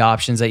give you the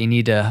options that you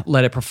need to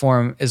let it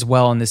perform as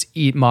well in this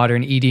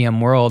modern EDM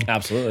world.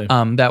 Absolutely.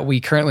 That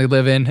we currently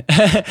live in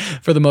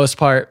for the most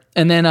part.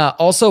 And then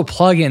also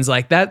plugins,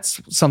 like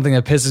that's something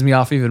that pisses me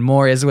off even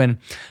more is when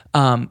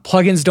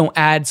plugins don't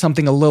add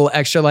something a little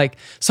extra. Like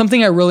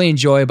something I really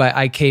enjoy by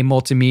IK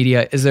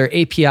Multimedia is their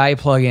API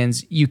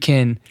plugins. You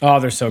can... Oh,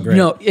 they're so great.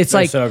 It's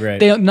they're like so great.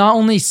 They not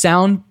only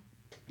sound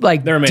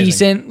like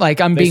decent,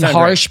 like I'm being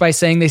harsh by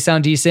saying they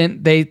sound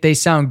decent. They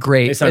sound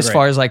great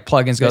far as like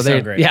plugins go. They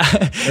sound great. Yeah,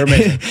 they're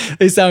amazing.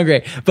 They sound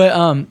great.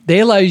 But they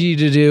allow you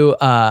to do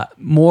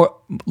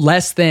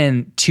less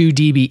than 2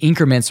 dB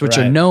increments, which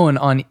are known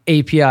on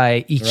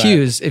API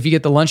EQs. If you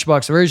get the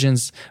Lunchbox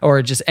versions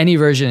or just any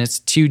version, it's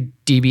 2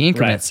 dB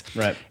increments.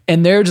 Right.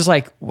 And they're just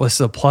like, what's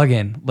the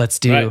plugin? Let's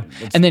do.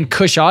 And then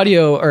Kush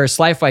Audio or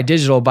Sli-Fi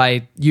Digital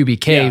by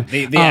UBK.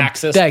 Yeah, the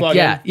Access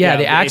plugin.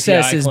 The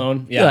Access API is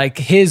clone. like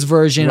his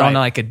version on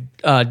like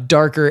a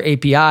darker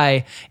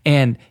API,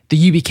 and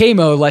the UBK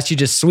mode lets you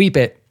just sweep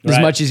it as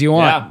much as you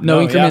want.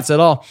 No increments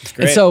at all.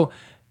 And so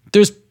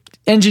there's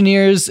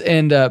engineers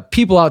and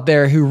people out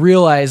there who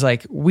realize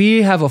like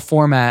we have a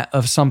format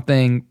of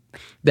something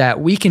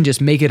that we can just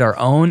make it our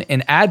own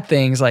and add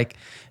things like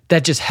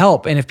that just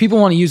help. And if people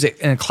want to use it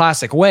in a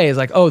classic way, it's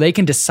like, oh, they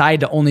can decide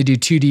to only do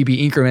 2 dB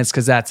increments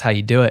because that's how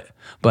you do it.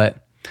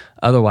 But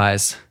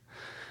otherwise,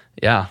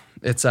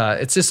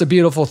 it's just a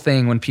beautiful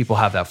thing when people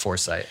have that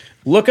foresight.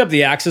 Look up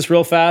the Axis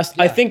real fast.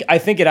 Yeah. I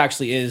think it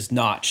actually is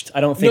notched.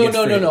 I don't think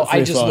No.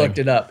 I just looked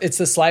it up. It's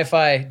the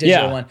Sli-Fi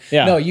digital one.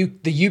 Yeah. No,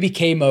 the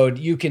UBK mode,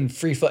 you can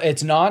free flow.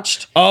 It's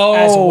notched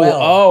as well.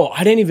 Oh,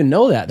 I didn't even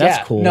know that.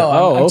 That's cool. No,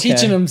 I'm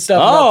teaching them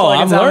stuff. Oh,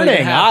 I'm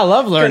learning. I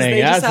love learning.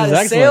 They just had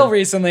a sale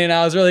recently, and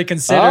I was really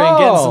considering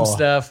getting some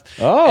stuff.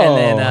 And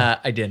then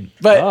I didn't.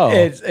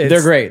 But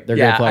they're great. They're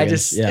great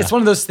plugins. It's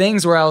one of those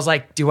things where I was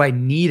like, do I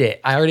need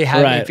it? I already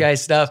have API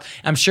stuff.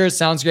 I'm sure it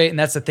sounds great, and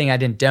that's the thing I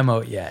didn't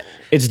demo it yet.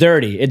 It's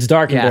dirty. It's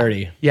dark and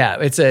dirty. Yeah,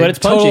 it's it's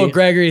total punchy.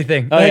 Gregory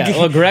thing. Oh, yeah.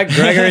 Well,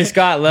 Gregory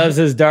Scott loves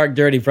his dark,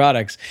 dirty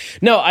products.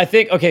 No, I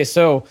think, okay,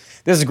 so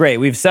this is great.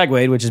 We've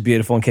segued, which is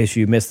beautiful in case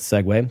you missed the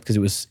segue, because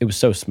it was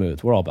so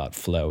smooth. We're all about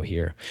flow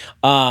here.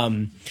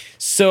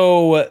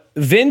 So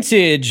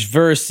vintage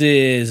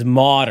versus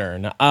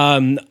modern.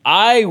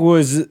 I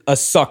was a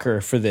sucker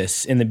for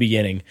this in the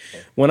beginning.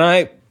 When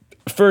I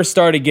first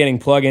started getting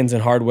plugins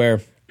and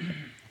hardware,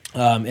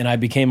 and I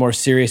became more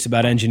serious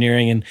about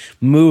engineering and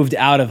moved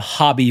out of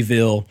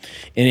Hobbyville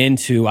and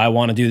into I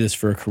want to do this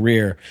for a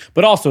career,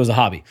 but also as a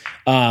hobby.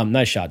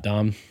 Nice shot,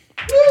 Dom.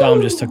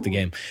 Dom just took the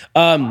game.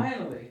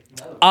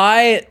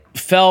 I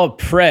fell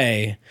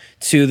prey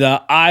to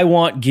the I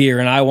want gear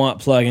and I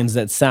want plugins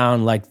that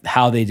sound like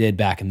how they did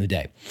back in the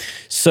day.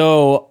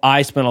 So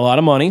I spent a lot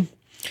of money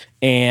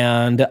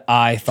and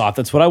I thought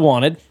that's what I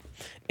wanted.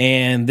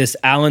 And this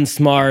Alan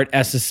Smart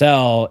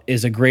SSL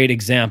is a great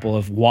example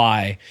of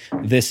why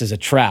this is a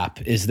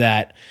trap, is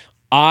that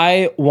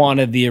I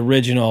wanted the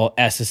original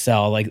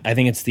SSL. Like, I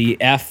think it's the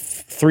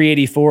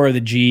F384 or the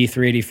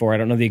G384. I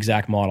don't know the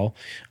exact model.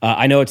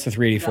 I know it's the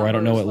 384. I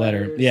don't know what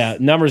letter. Yeah,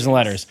 numbers and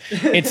letters.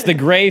 It's the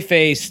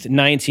gray-faced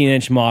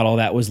 19-inch model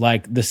that was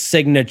like the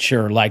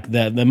signature, like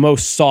the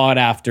most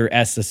sought-after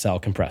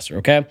SSL compressor,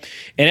 okay?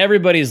 And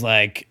everybody's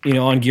like,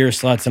 on Gear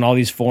Sluts and all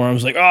these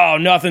forums, like, oh,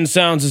 nothing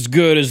sounds as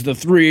good as the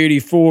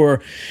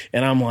 384.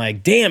 And I'm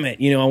like, damn it,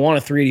 I want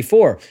a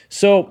 384.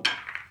 So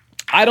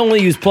I'd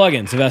only use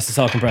plugins of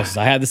SSL compressors.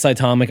 I had the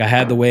Cytomic, I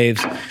had the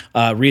Waves.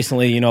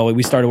 Recently,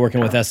 we started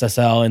working with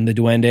SSL, and the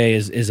Duende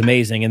is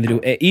amazing.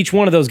 And each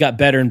one of those got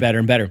better and better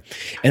and better.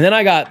 And then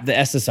I got the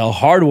SSL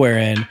hardware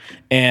in,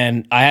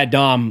 and I had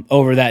Dom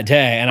over that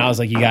day, and I was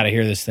like, you got to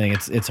hear this thing.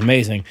 It's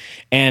amazing.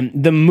 And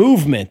the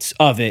movement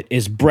of it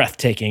is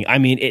breathtaking. I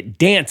mean, it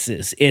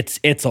dances.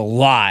 It's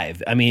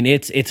alive. I mean,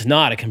 it's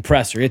not a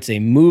compressor. It's a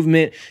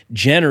movement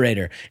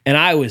generator. And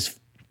I was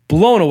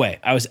blown away.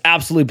 I was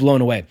absolutely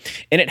blown away.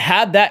 And it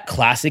had that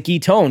classic-y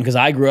tone because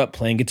I grew up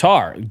playing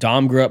guitar.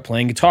 Dom grew up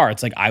playing guitar.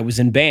 It's like I was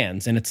in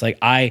bands, and it's like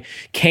I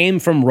came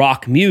from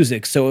rock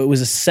music. So it was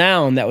a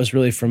sound that was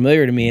really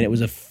familiar to me, and it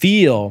was a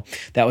feel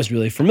that was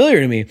really familiar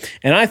to me.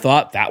 And I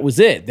thought that was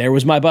it. There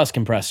was my bus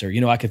compressor.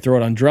 You know, I could throw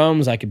it on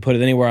drums. I could put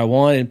it anywhere I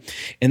wanted.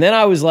 And then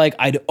I was like,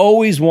 I'd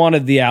always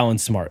wanted the Allen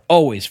Smart.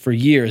 Always. For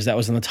years. That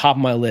was on the top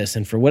of my list.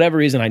 And for whatever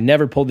reason, I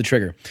never pulled the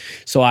trigger.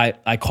 So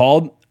I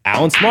called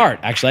Allen Smart.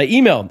 Actually, I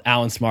emailed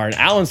Allen Smart.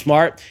 And Allen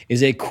Smart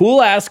is a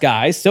cool-ass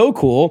guy. So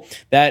cool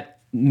that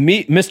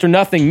Mr.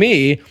 Nothing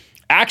Me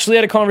actually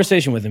had a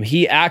conversation with him.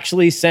 He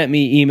actually sent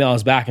me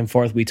emails back and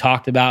forth. We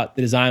talked about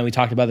the design. We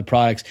talked about the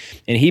products.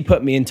 And he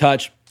put me in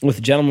touch with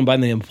a gentleman by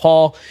the name of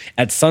Paul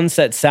at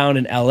Sunset Sound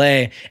in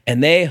LA.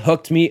 And they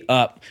hooked me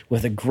up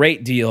with a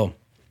great deal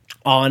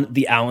on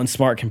the Allen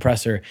Smart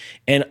compressor.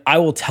 And I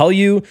will tell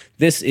you,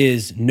 this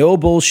is no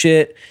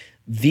bullshit.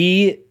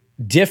 The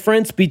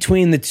difference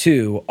between the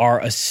two are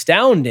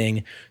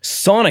astounding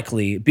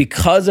sonically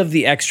because of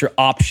the extra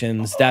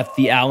options that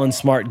the Allen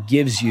Smart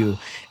gives you.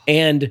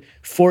 And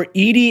for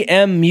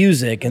EDM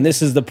music, and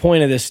this is the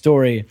point of this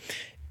story,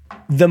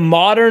 the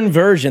modern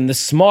version, the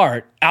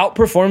Smart,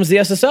 outperforms the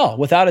SSL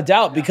without a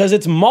doubt because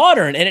it's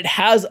modern and it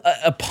has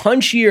a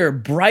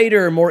punchier,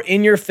 brighter, more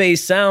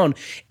in-your-face sound.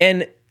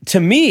 And to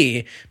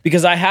me,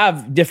 because I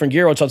have different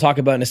gear, which I'll talk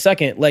about in a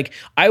second, like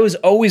I was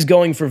always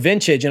going for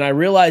vintage, and I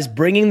realized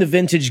bringing the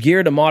vintage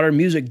gear to modern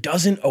music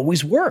doesn't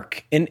always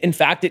work. And in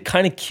fact, it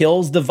kind of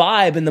kills the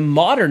vibe and the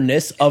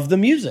modernness of the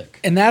music.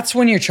 And that's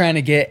when you're trying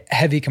to get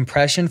heavy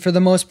compression for the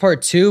most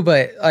part too,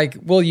 but like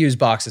we'll use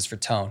boxes for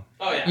tone.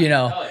 Oh, yeah. You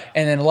know,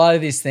 and then a lot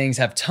of these things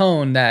have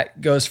tone that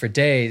goes for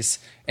days,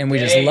 and we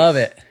just love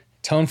it.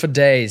 Tone for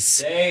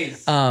days.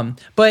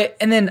 But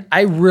then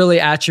I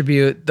really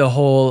attribute the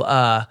whole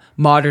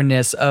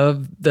modernness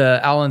of the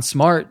Allen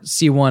Smart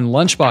C1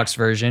 lunchbox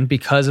version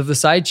because of the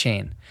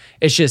sidechain.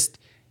 It's just,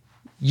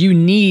 you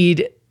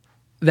need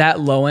that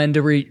low end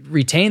to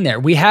retain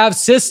there. We have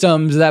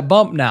systems that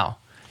bump now.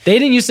 They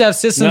didn't used to have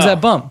systems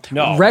that bump.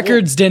 No.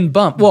 Records didn't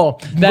bump. Well,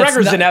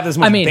 records didn't have as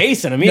much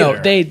bass in them either.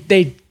 No,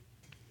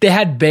 they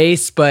had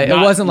bass, but it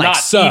wasn't like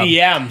sub.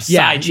 EDM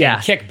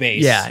sidechain kick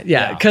bass.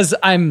 Yeah. Because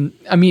I'm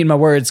eating my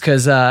words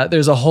because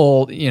there's a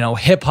whole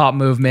hip hop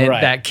movement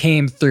that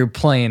came through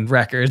playing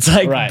records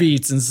like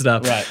beats and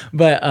stuff. Right.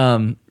 But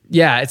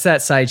it's that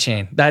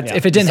sidechain.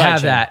 If it didn't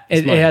have that,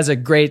 it has a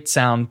great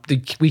sound.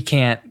 We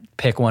can't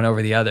pick one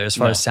over the other as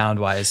far as sound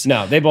wise.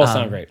 No, they both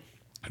sound great.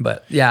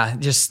 But yeah,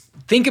 just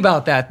think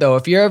about that though.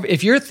 If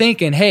you're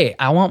thinking, hey,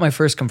 I want my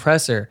first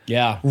compressor, and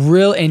you're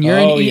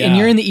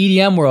in the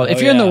EDM world.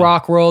 If you're in the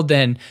rock world,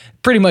 then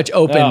pretty much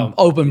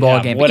open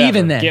ball game. Whatever.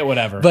 Even then, get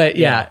whatever. But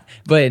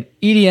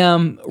but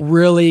EDM,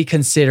 really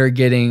consider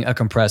getting a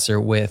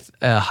compressor with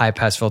a high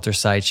pass filter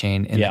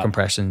sidechain in the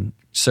compression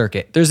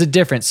circuit. There's a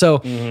difference.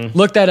 So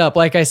look that up.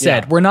 Like I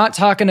said, we're not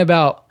talking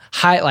about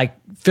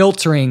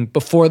filtering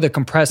before the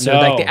compressor,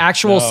 like the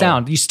actual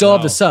sound. You still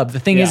have the sub. The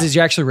thing is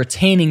you're actually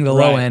retaining the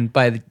low end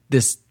by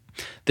this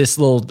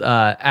little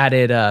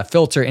added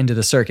filter into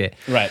the circuit.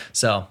 Right.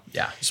 So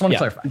just want to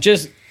clarify.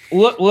 Just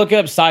look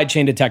up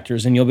sidechain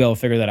detectors and you'll be able to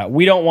figure that out.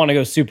 We don't want to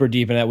go super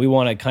deep in that. We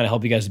want to kind of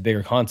help you guys with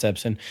bigger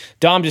concepts. And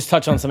Dom just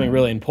touched on something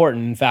really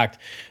important. In fact,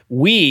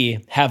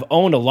 we have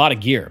owned a lot of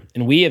gear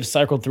and we have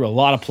cycled through a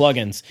lot of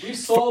plugins. We've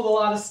sold a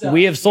lot of stuff.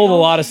 We have sold a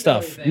lot of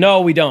stuff.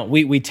 No, we don't.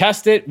 We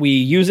test it. We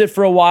use it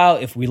for a while.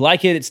 If we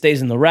like it, it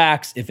stays in the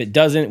racks. If it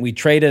doesn't, we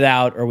trade it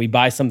out or we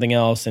buy something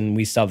else and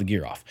we sell the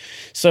gear off.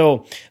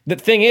 So the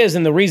thing is,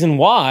 and the reason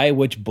why,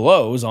 which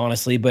blows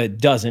honestly, but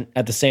doesn't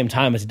at the same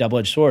time, it's a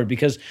double-edged sword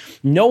because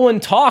no one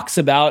talks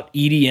about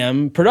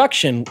EDM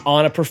production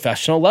on a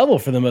professional level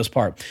for the most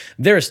part.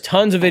 There's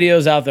tons of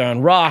videos out there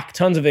on rock,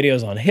 tons of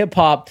videos on hip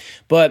hop,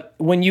 but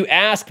when you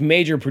ask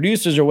major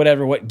producers or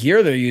whatever what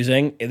gear they're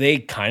using, they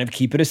kind of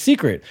keep it a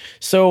secret.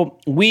 So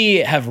we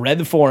have read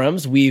the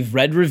forums, we've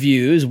read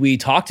reviews, we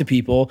talk to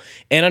people,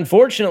 and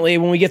unfortunately,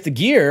 when we get the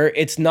gear,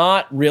 it's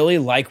not really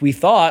like we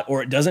thought,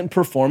 or it doesn't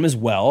perform as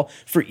well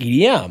for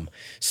EDM.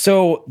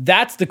 So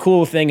that's the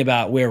cool thing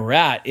about where we're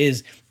at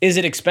is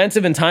it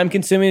expensive and time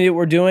consuming that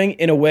we're doing?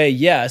 In a way,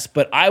 yes,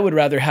 but I would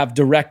rather have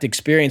direct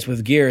experience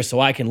with gear so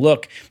I can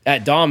look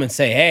at Dom and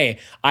say, hey,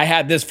 I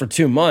had this for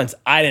 2 months.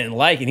 I didn't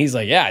like it. And he's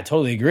like, yeah, I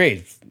totally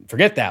agree.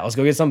 Forget that. Let's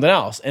go get something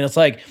else. And it's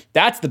like,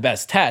 that's the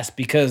best test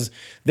because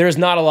there's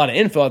not a lot of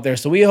info out there.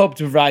 So we hope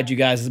to provide you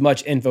guys as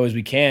much info as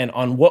we can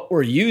on what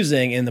we're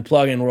using in the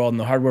plugin world and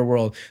the hardware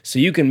world so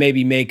you can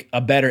maybe make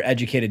a better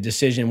educated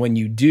decision when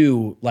you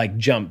do like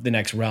jump the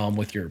next realm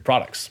with your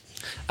products.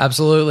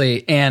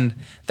 Absolutely. And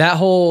that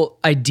whole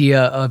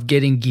idea of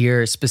getting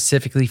gear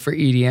specifically for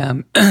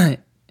EDM,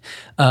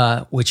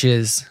 which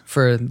is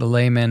for the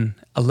layman,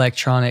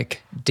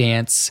 electronic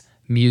dance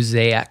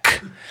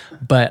music.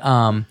 But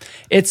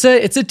it's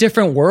a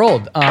different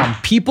world.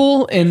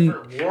 People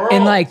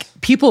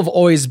people have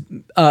always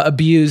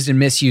abused and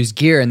misused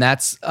gear, and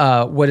that's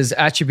what is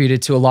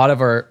attributed to a lot of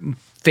our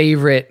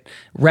favorite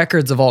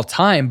records of all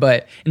time.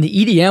 But in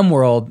the EDM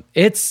world,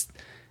 it's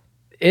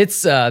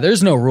it's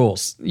there's no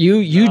rules.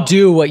 You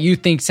do what you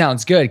think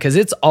sounds good because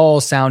it's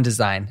all sound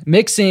design.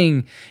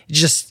 Mixing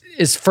just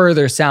is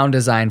further sound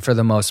design for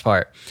the most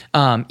part.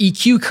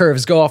 EQ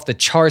curves go off the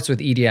charts with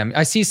EDM.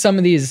 I see some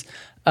of these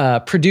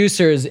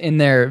producers in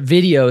their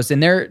videos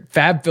and their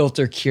fab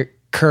filter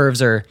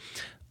curves are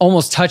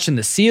almost touching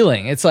the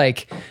ceiling. It's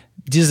like,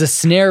 does a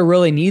snare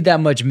really need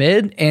that much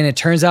mid? And it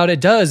turns out it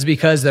does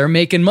because they're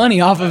making money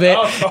off of it.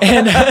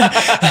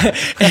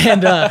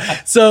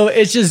 So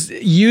it's just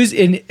used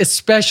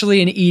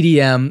especially in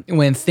EDM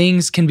when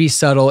things can be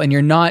subtle and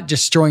you're not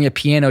destroying a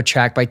piano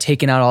track by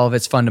taking out all of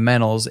its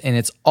fundamentals and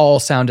it's all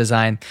sound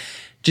design.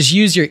 Just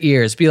use your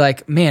ears. Be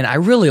like, man, I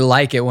really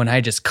like it when I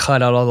just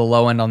cut out all the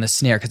low end on the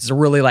snare because it's a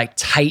really like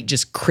tight,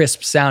 just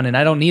crisp sound. And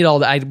I don't need all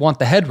that. I want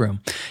the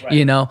headroom,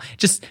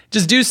 just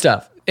do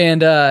stuff.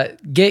 And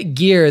get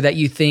gear that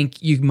you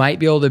think you might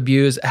be able to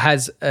abuse.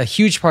 Has a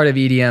huge part of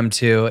EDM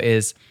too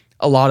is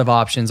a lot of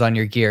options on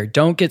your gear.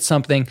 Don't get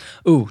something.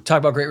 Ooh, talk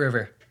about Great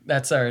River.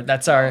 That's our.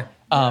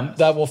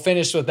 That we'll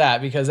finish with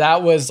that because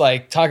that was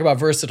like talk about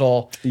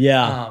versatile.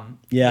 Yeah,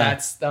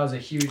 that was a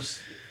huge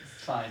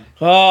find.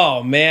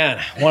 Oh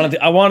man,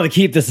 I wanted to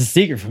keep this a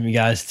secret from you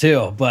guys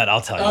too, but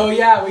I'll tell you. Oh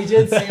yeah, we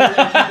did say we were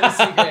gonna keep it a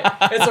secret.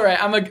 It's all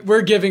right.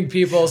 We're giving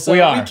people, so we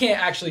can't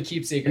actually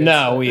keep secrets.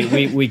 No,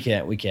 we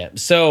can't.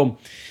 So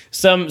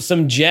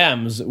some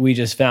gems we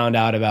just found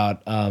out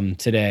about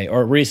today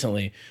or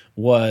recently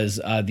was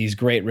these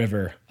Great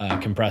River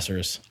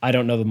compressors. I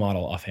don't know the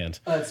model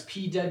offhand. It's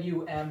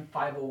PWM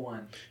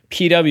 501.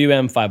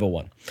 PWM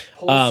 501.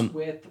 Pulse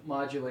width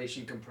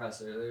modulation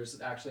compressor. There's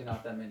actually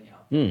not that many out.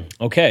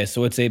 Okay,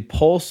 so it's a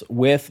pulse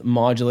width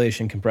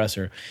modulation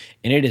compressor,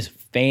 and it is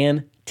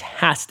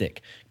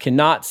fantastic.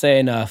 Cannot say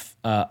enough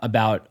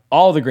about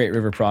all the Great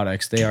River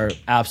products. They are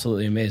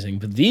absolutely amazing.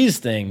 But these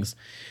things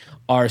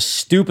are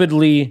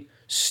stupidly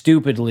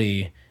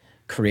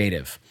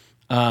creative.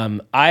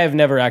 I have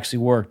never actually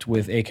worked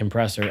with a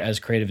compressor as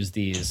creative as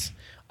these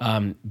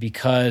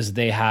because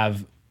they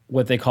have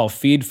what they call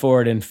feed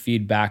forward and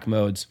feedback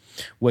modes,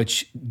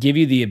 which give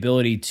you the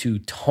ability to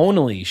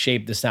tonally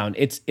shape the sound.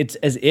 It's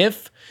as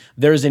if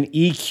there's an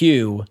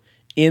EQ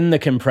in the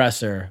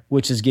compressor,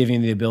 which is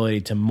giving the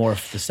ability to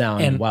morph the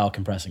sound while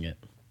compressing it.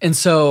 And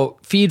so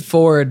feed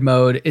forward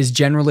mode is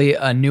generally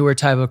a newer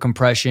type of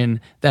compression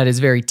that is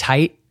very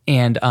tight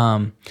and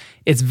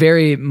it's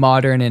very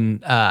modern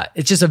and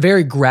it's just a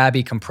very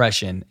grabby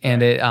compression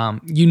and it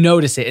you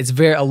notice it. It's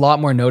a lot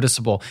more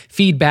noticeable.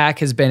 Feedback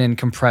has been in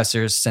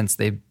compressors since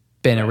they've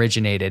been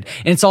originated.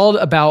 And it's all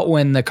about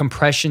when the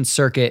compression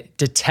circuit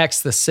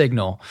detects the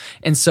signal.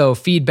 And so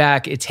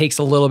feedback, it takes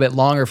a little bit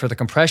longer for the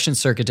compression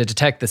circuit to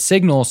detect the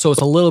signal. So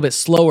it's a little bit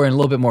slower and a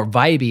little bit more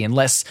vibey and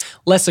less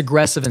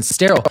aggressive and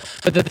sterile.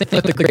 But the thing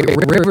with the Great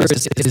River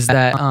is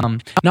that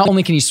not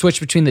only can you switch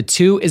between the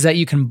two, is that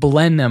you can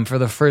blend them for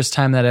the first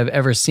time that I've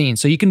ever seen.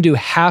 So you can do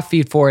half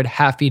feed forward,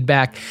 half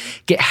feedback,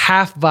 get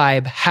half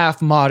vibe,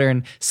 half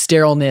modern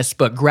sterileness,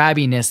 but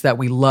grabbiness that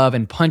we love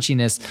and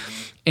punchiness.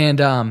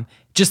 And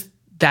just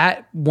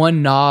that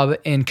one knob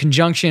in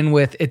conjunction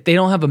with it, they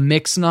don't have a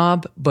mix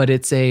knob, but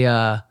it's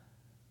a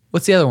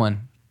what's the other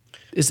one?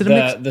 Is it a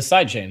mix? The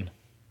sidechain.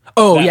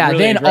 Oh yeah,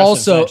 really then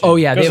also it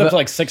goes up to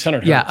like 600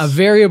 hertz. Yeah, a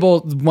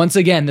variable. Once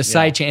again, the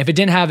sidechain. If it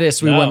didn't have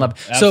this, we wouldn't love.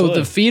 Absolutely. So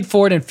the feed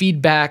forward and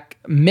feedback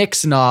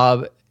mix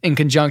knob in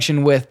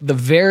conjunction with the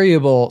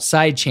variable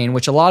sidechain,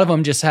 which a lot of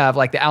them just have,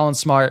 like the Allen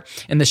Smart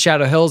and the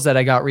Shadow Hills that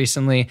I got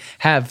recently,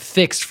 have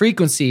fixed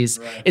frequencies,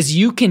 is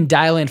you can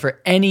dial in for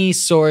any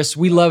source.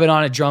 We love it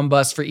on a drum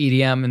bus for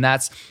EDM, and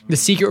that's the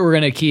secret we're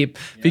going to keep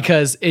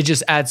because it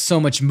just adds so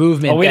much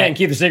movement. Well, we didn't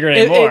keep the secret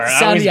anymore.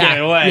 I was giving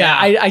it away. Yeah,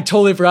 I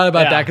totally forgot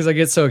about that because I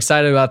get so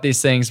excited about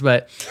these things,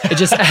 but it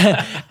just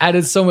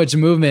added so much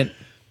movement.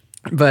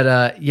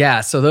 But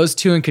so those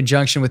two in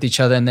conjunction with each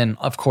other, and then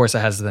of course it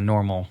has the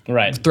normal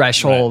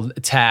threshold,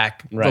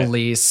 attack,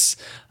 release,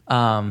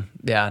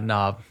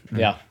 knob,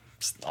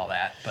 all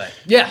that. But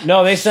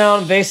no, they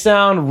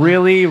sound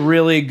really,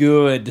 really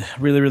good,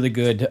 really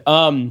good.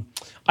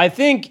 I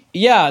think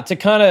to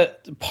kind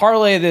of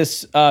parlay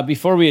this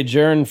before we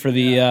adjourn for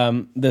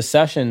the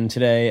session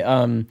today.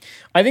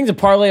 I think to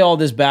parlay all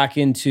this back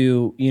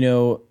into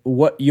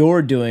what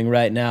you're doing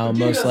right now,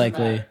 most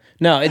likely. Matter.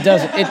 No, it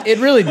doesn't. It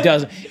really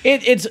doesn't.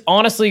 It's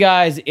honestly,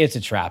 guys, it's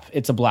a trap.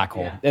 It's a black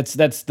hole. That's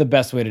the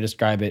best way to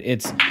describe it.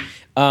 It's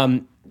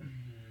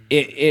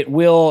it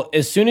will,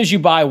 as soon as you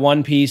buy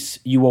one piece,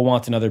 you will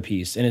want another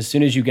piece, and as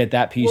soon as you get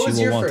that piece, you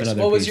will want another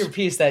piece. What was your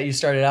piece that you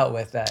started out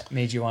with that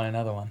made you want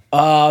another one?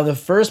 The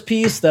first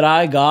piece that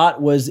I got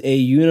was a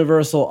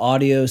Universal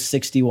Audio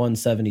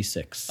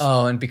 6176.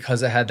 Oh, and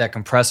because it had that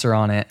compressor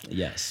on it,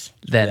 yes,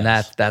 then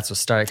that's what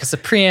started. Because the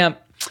preamp.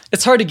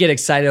 It's hard to get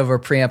excited over a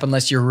preamp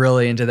unless you're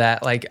really into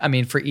that. Like, I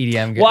mean, for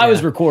EDM. Well, I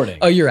was recording.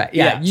 Oh, you're right.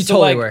 Yeah, you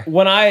totally were.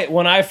 When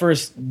I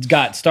first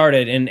got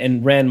started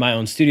and ran my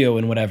own studio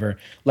and whatever,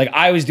 like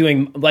I was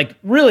doing, like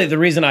really the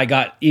reason I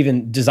got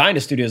even designed a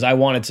studio is I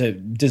wanted to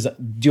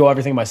do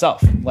everything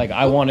myself. Like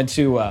I wanted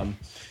to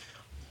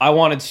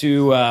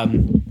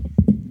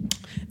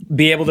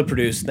be able to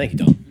produce. Thank you,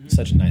 Tom.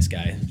 Such a nice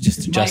guy.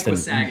 Just adjusting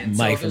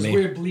mic for me.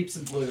 Weird bleeps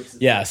and bloops.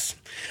 Yes.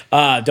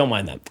 Don't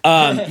mind them.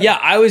 Yeah,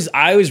 I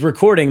was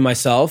recording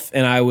myself,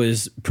 and I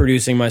was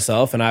producing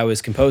myself, and I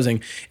was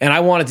composing, and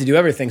I wanted to do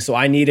everything. So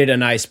I needed a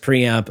nice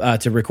preamp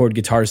to record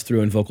guitars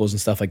through and vocals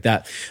and stuff like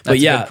that. But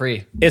That's yeah, a good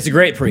pre. it's a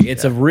great pre.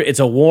 It's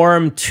a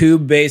warm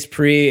tube bass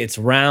pre. It's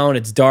round.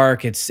 It's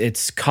dark.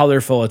 It's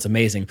colorful. It's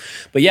amazing.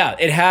 But yeah,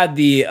 it had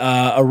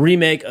a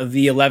remake of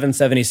the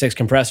 1176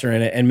 compressor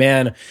in it, and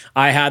man,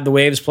 I had the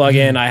Waves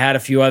plugin. I had a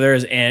few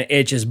others, and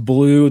it just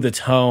blew the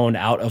tone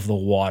out of the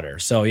water.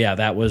 So yeah,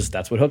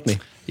 that's what hooked me.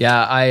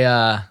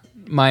 Yeah,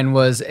 mine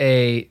was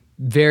a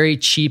very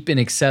cheap and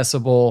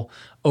accessible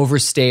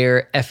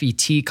Overstayer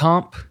FET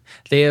comp.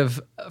 They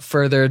have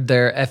furthered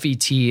their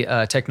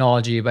FET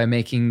technology by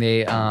making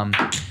the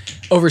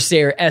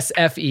Overstayer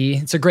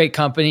SFE. It's a great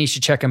company. You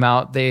should check them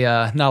out. They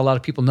not a lot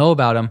of people know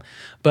about them,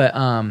 but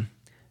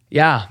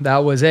yeah, that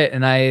was it.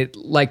 And I,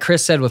 like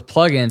Chris said with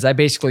plugins, I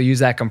basically use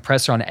that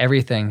compressor on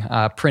everything,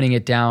 printing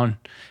it down,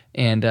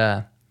 and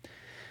that's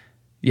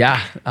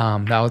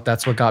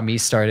what got me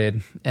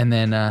started. And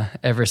then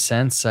ever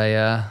since,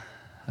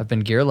 I've been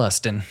gear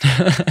lusting.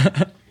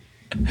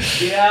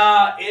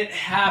 Yeah, it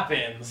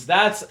happens.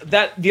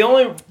 The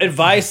only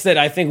advice that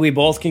I think we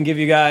both can give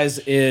you guys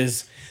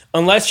is,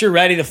 unless you're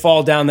ready to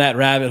fall down that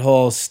rabbit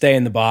hole, stay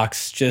in the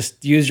box.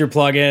 Just use your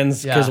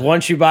plugins, because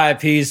once you buy a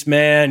piece,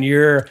 man,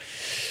 you're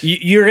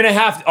gonna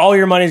have all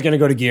your money's gonna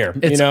go to gear.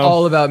 It's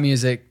all about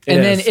music.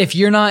 Then if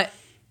you're not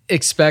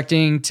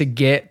expecting to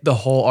get the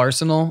whole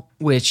arsenal,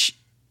 which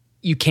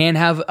you can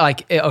have,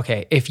 like,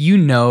 okay, if you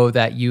know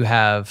that you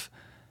have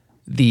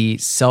the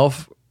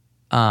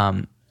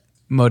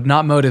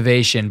not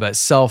motivation, but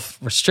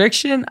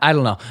self-restriction, I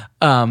don't know.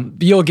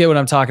 You'll get what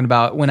I'm talking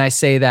about when I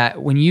say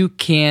that when you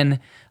can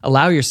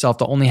allow yourself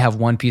to only have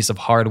one piece of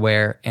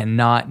hardware and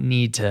not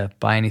need to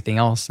buy anything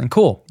else, then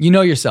cool. You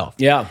know yourself.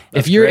 Yeah.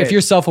 If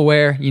you're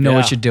self-aware, you know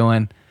what you're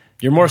doing.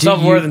 You're more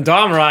self-aware than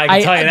Dom, I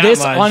can tell you that this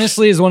much.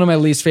 Honestly is one of my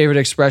least favorite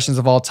expressions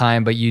of all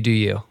time, but you do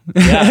you.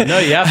 Yeah, no,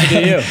 you have to do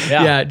you.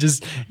 Yeah, yeah,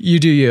 just you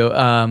do you.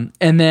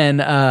 And then,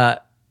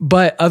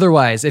 but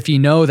otherwise, if you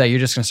know that you're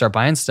just going to start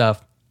buying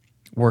stuff,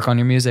 work on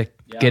your music.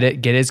 Yeah. Get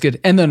it. It's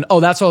good. And then,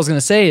 that's what I was going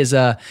to say is,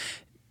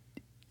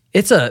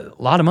 it's a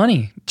lot of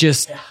money.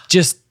 Just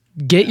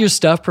get your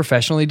stuff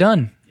professionally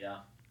done.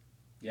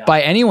 Yeah.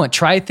 By anyone.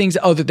 Try things.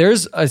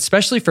 There's,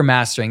 especially for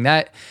mastering,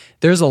 that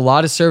there's a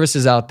lot of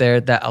services out there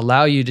that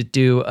allow you to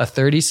do a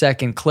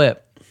 30-second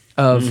clip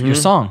of your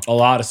song. A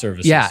lot of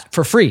services. Yeah,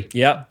 for free.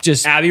 Yep.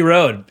 Just Abbey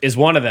Road is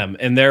one of them,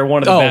 and they're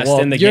one of the best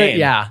in the game.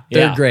 Yeah,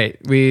 they're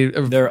great.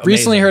 They're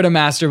recently heard a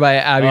master by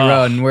Abbey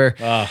Road,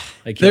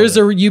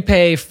 and you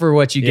pay for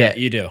what you get.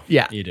 You do.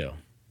 Yeah. You do.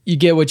 You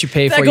get what you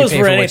pay for. That goes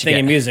for anything anything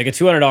in music. A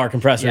 $200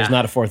 compressor is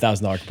not a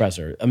 $4,000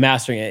 compressor. A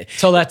mastering it.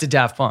 Tell that to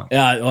Daft Punk.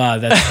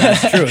 Well,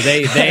 that's true.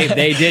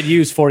 They did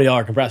use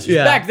 $40 compressors.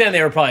 Yeah. Back then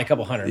they were probably a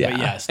couple hundred. Yeah. But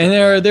yes, and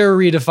they're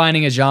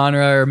redefining a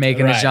genre or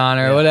making a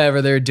genre or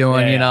whatever they're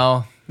doing. You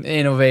know,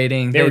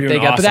 innovating. They were doing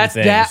awesome but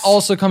that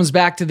also comes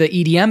back to the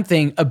EDM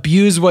thing.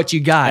 Abuse what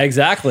you got.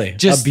 Exactly.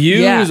 Just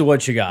abuse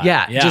what you got.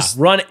 Yeah. Just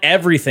run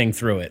everything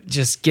through it.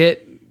 Just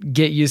get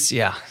used.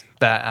 Yeah.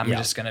 That I'm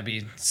just going to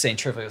be saying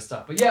trivial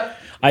stuff. But yeah.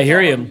 I hear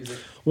you.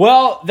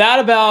 Well, that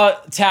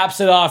about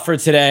taps it off for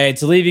today.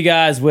 To leave you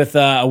guys with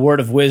a word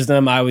of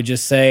wisdom, I would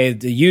just say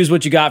to use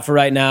what you got for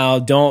right now.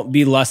 Don't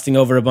be lusting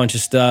over a bunch of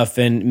stuff,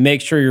 and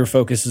make sure your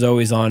focus is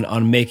always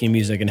on making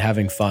music and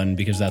having fun,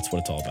 because that's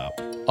what it's all about.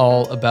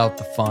 All about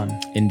the fun.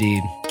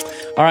 Indeed.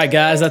 All right,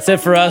 guys, that's it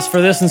for us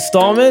for this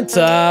installment.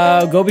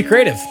 Go be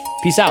creative.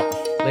 Peace out.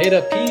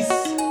 Later. Peace.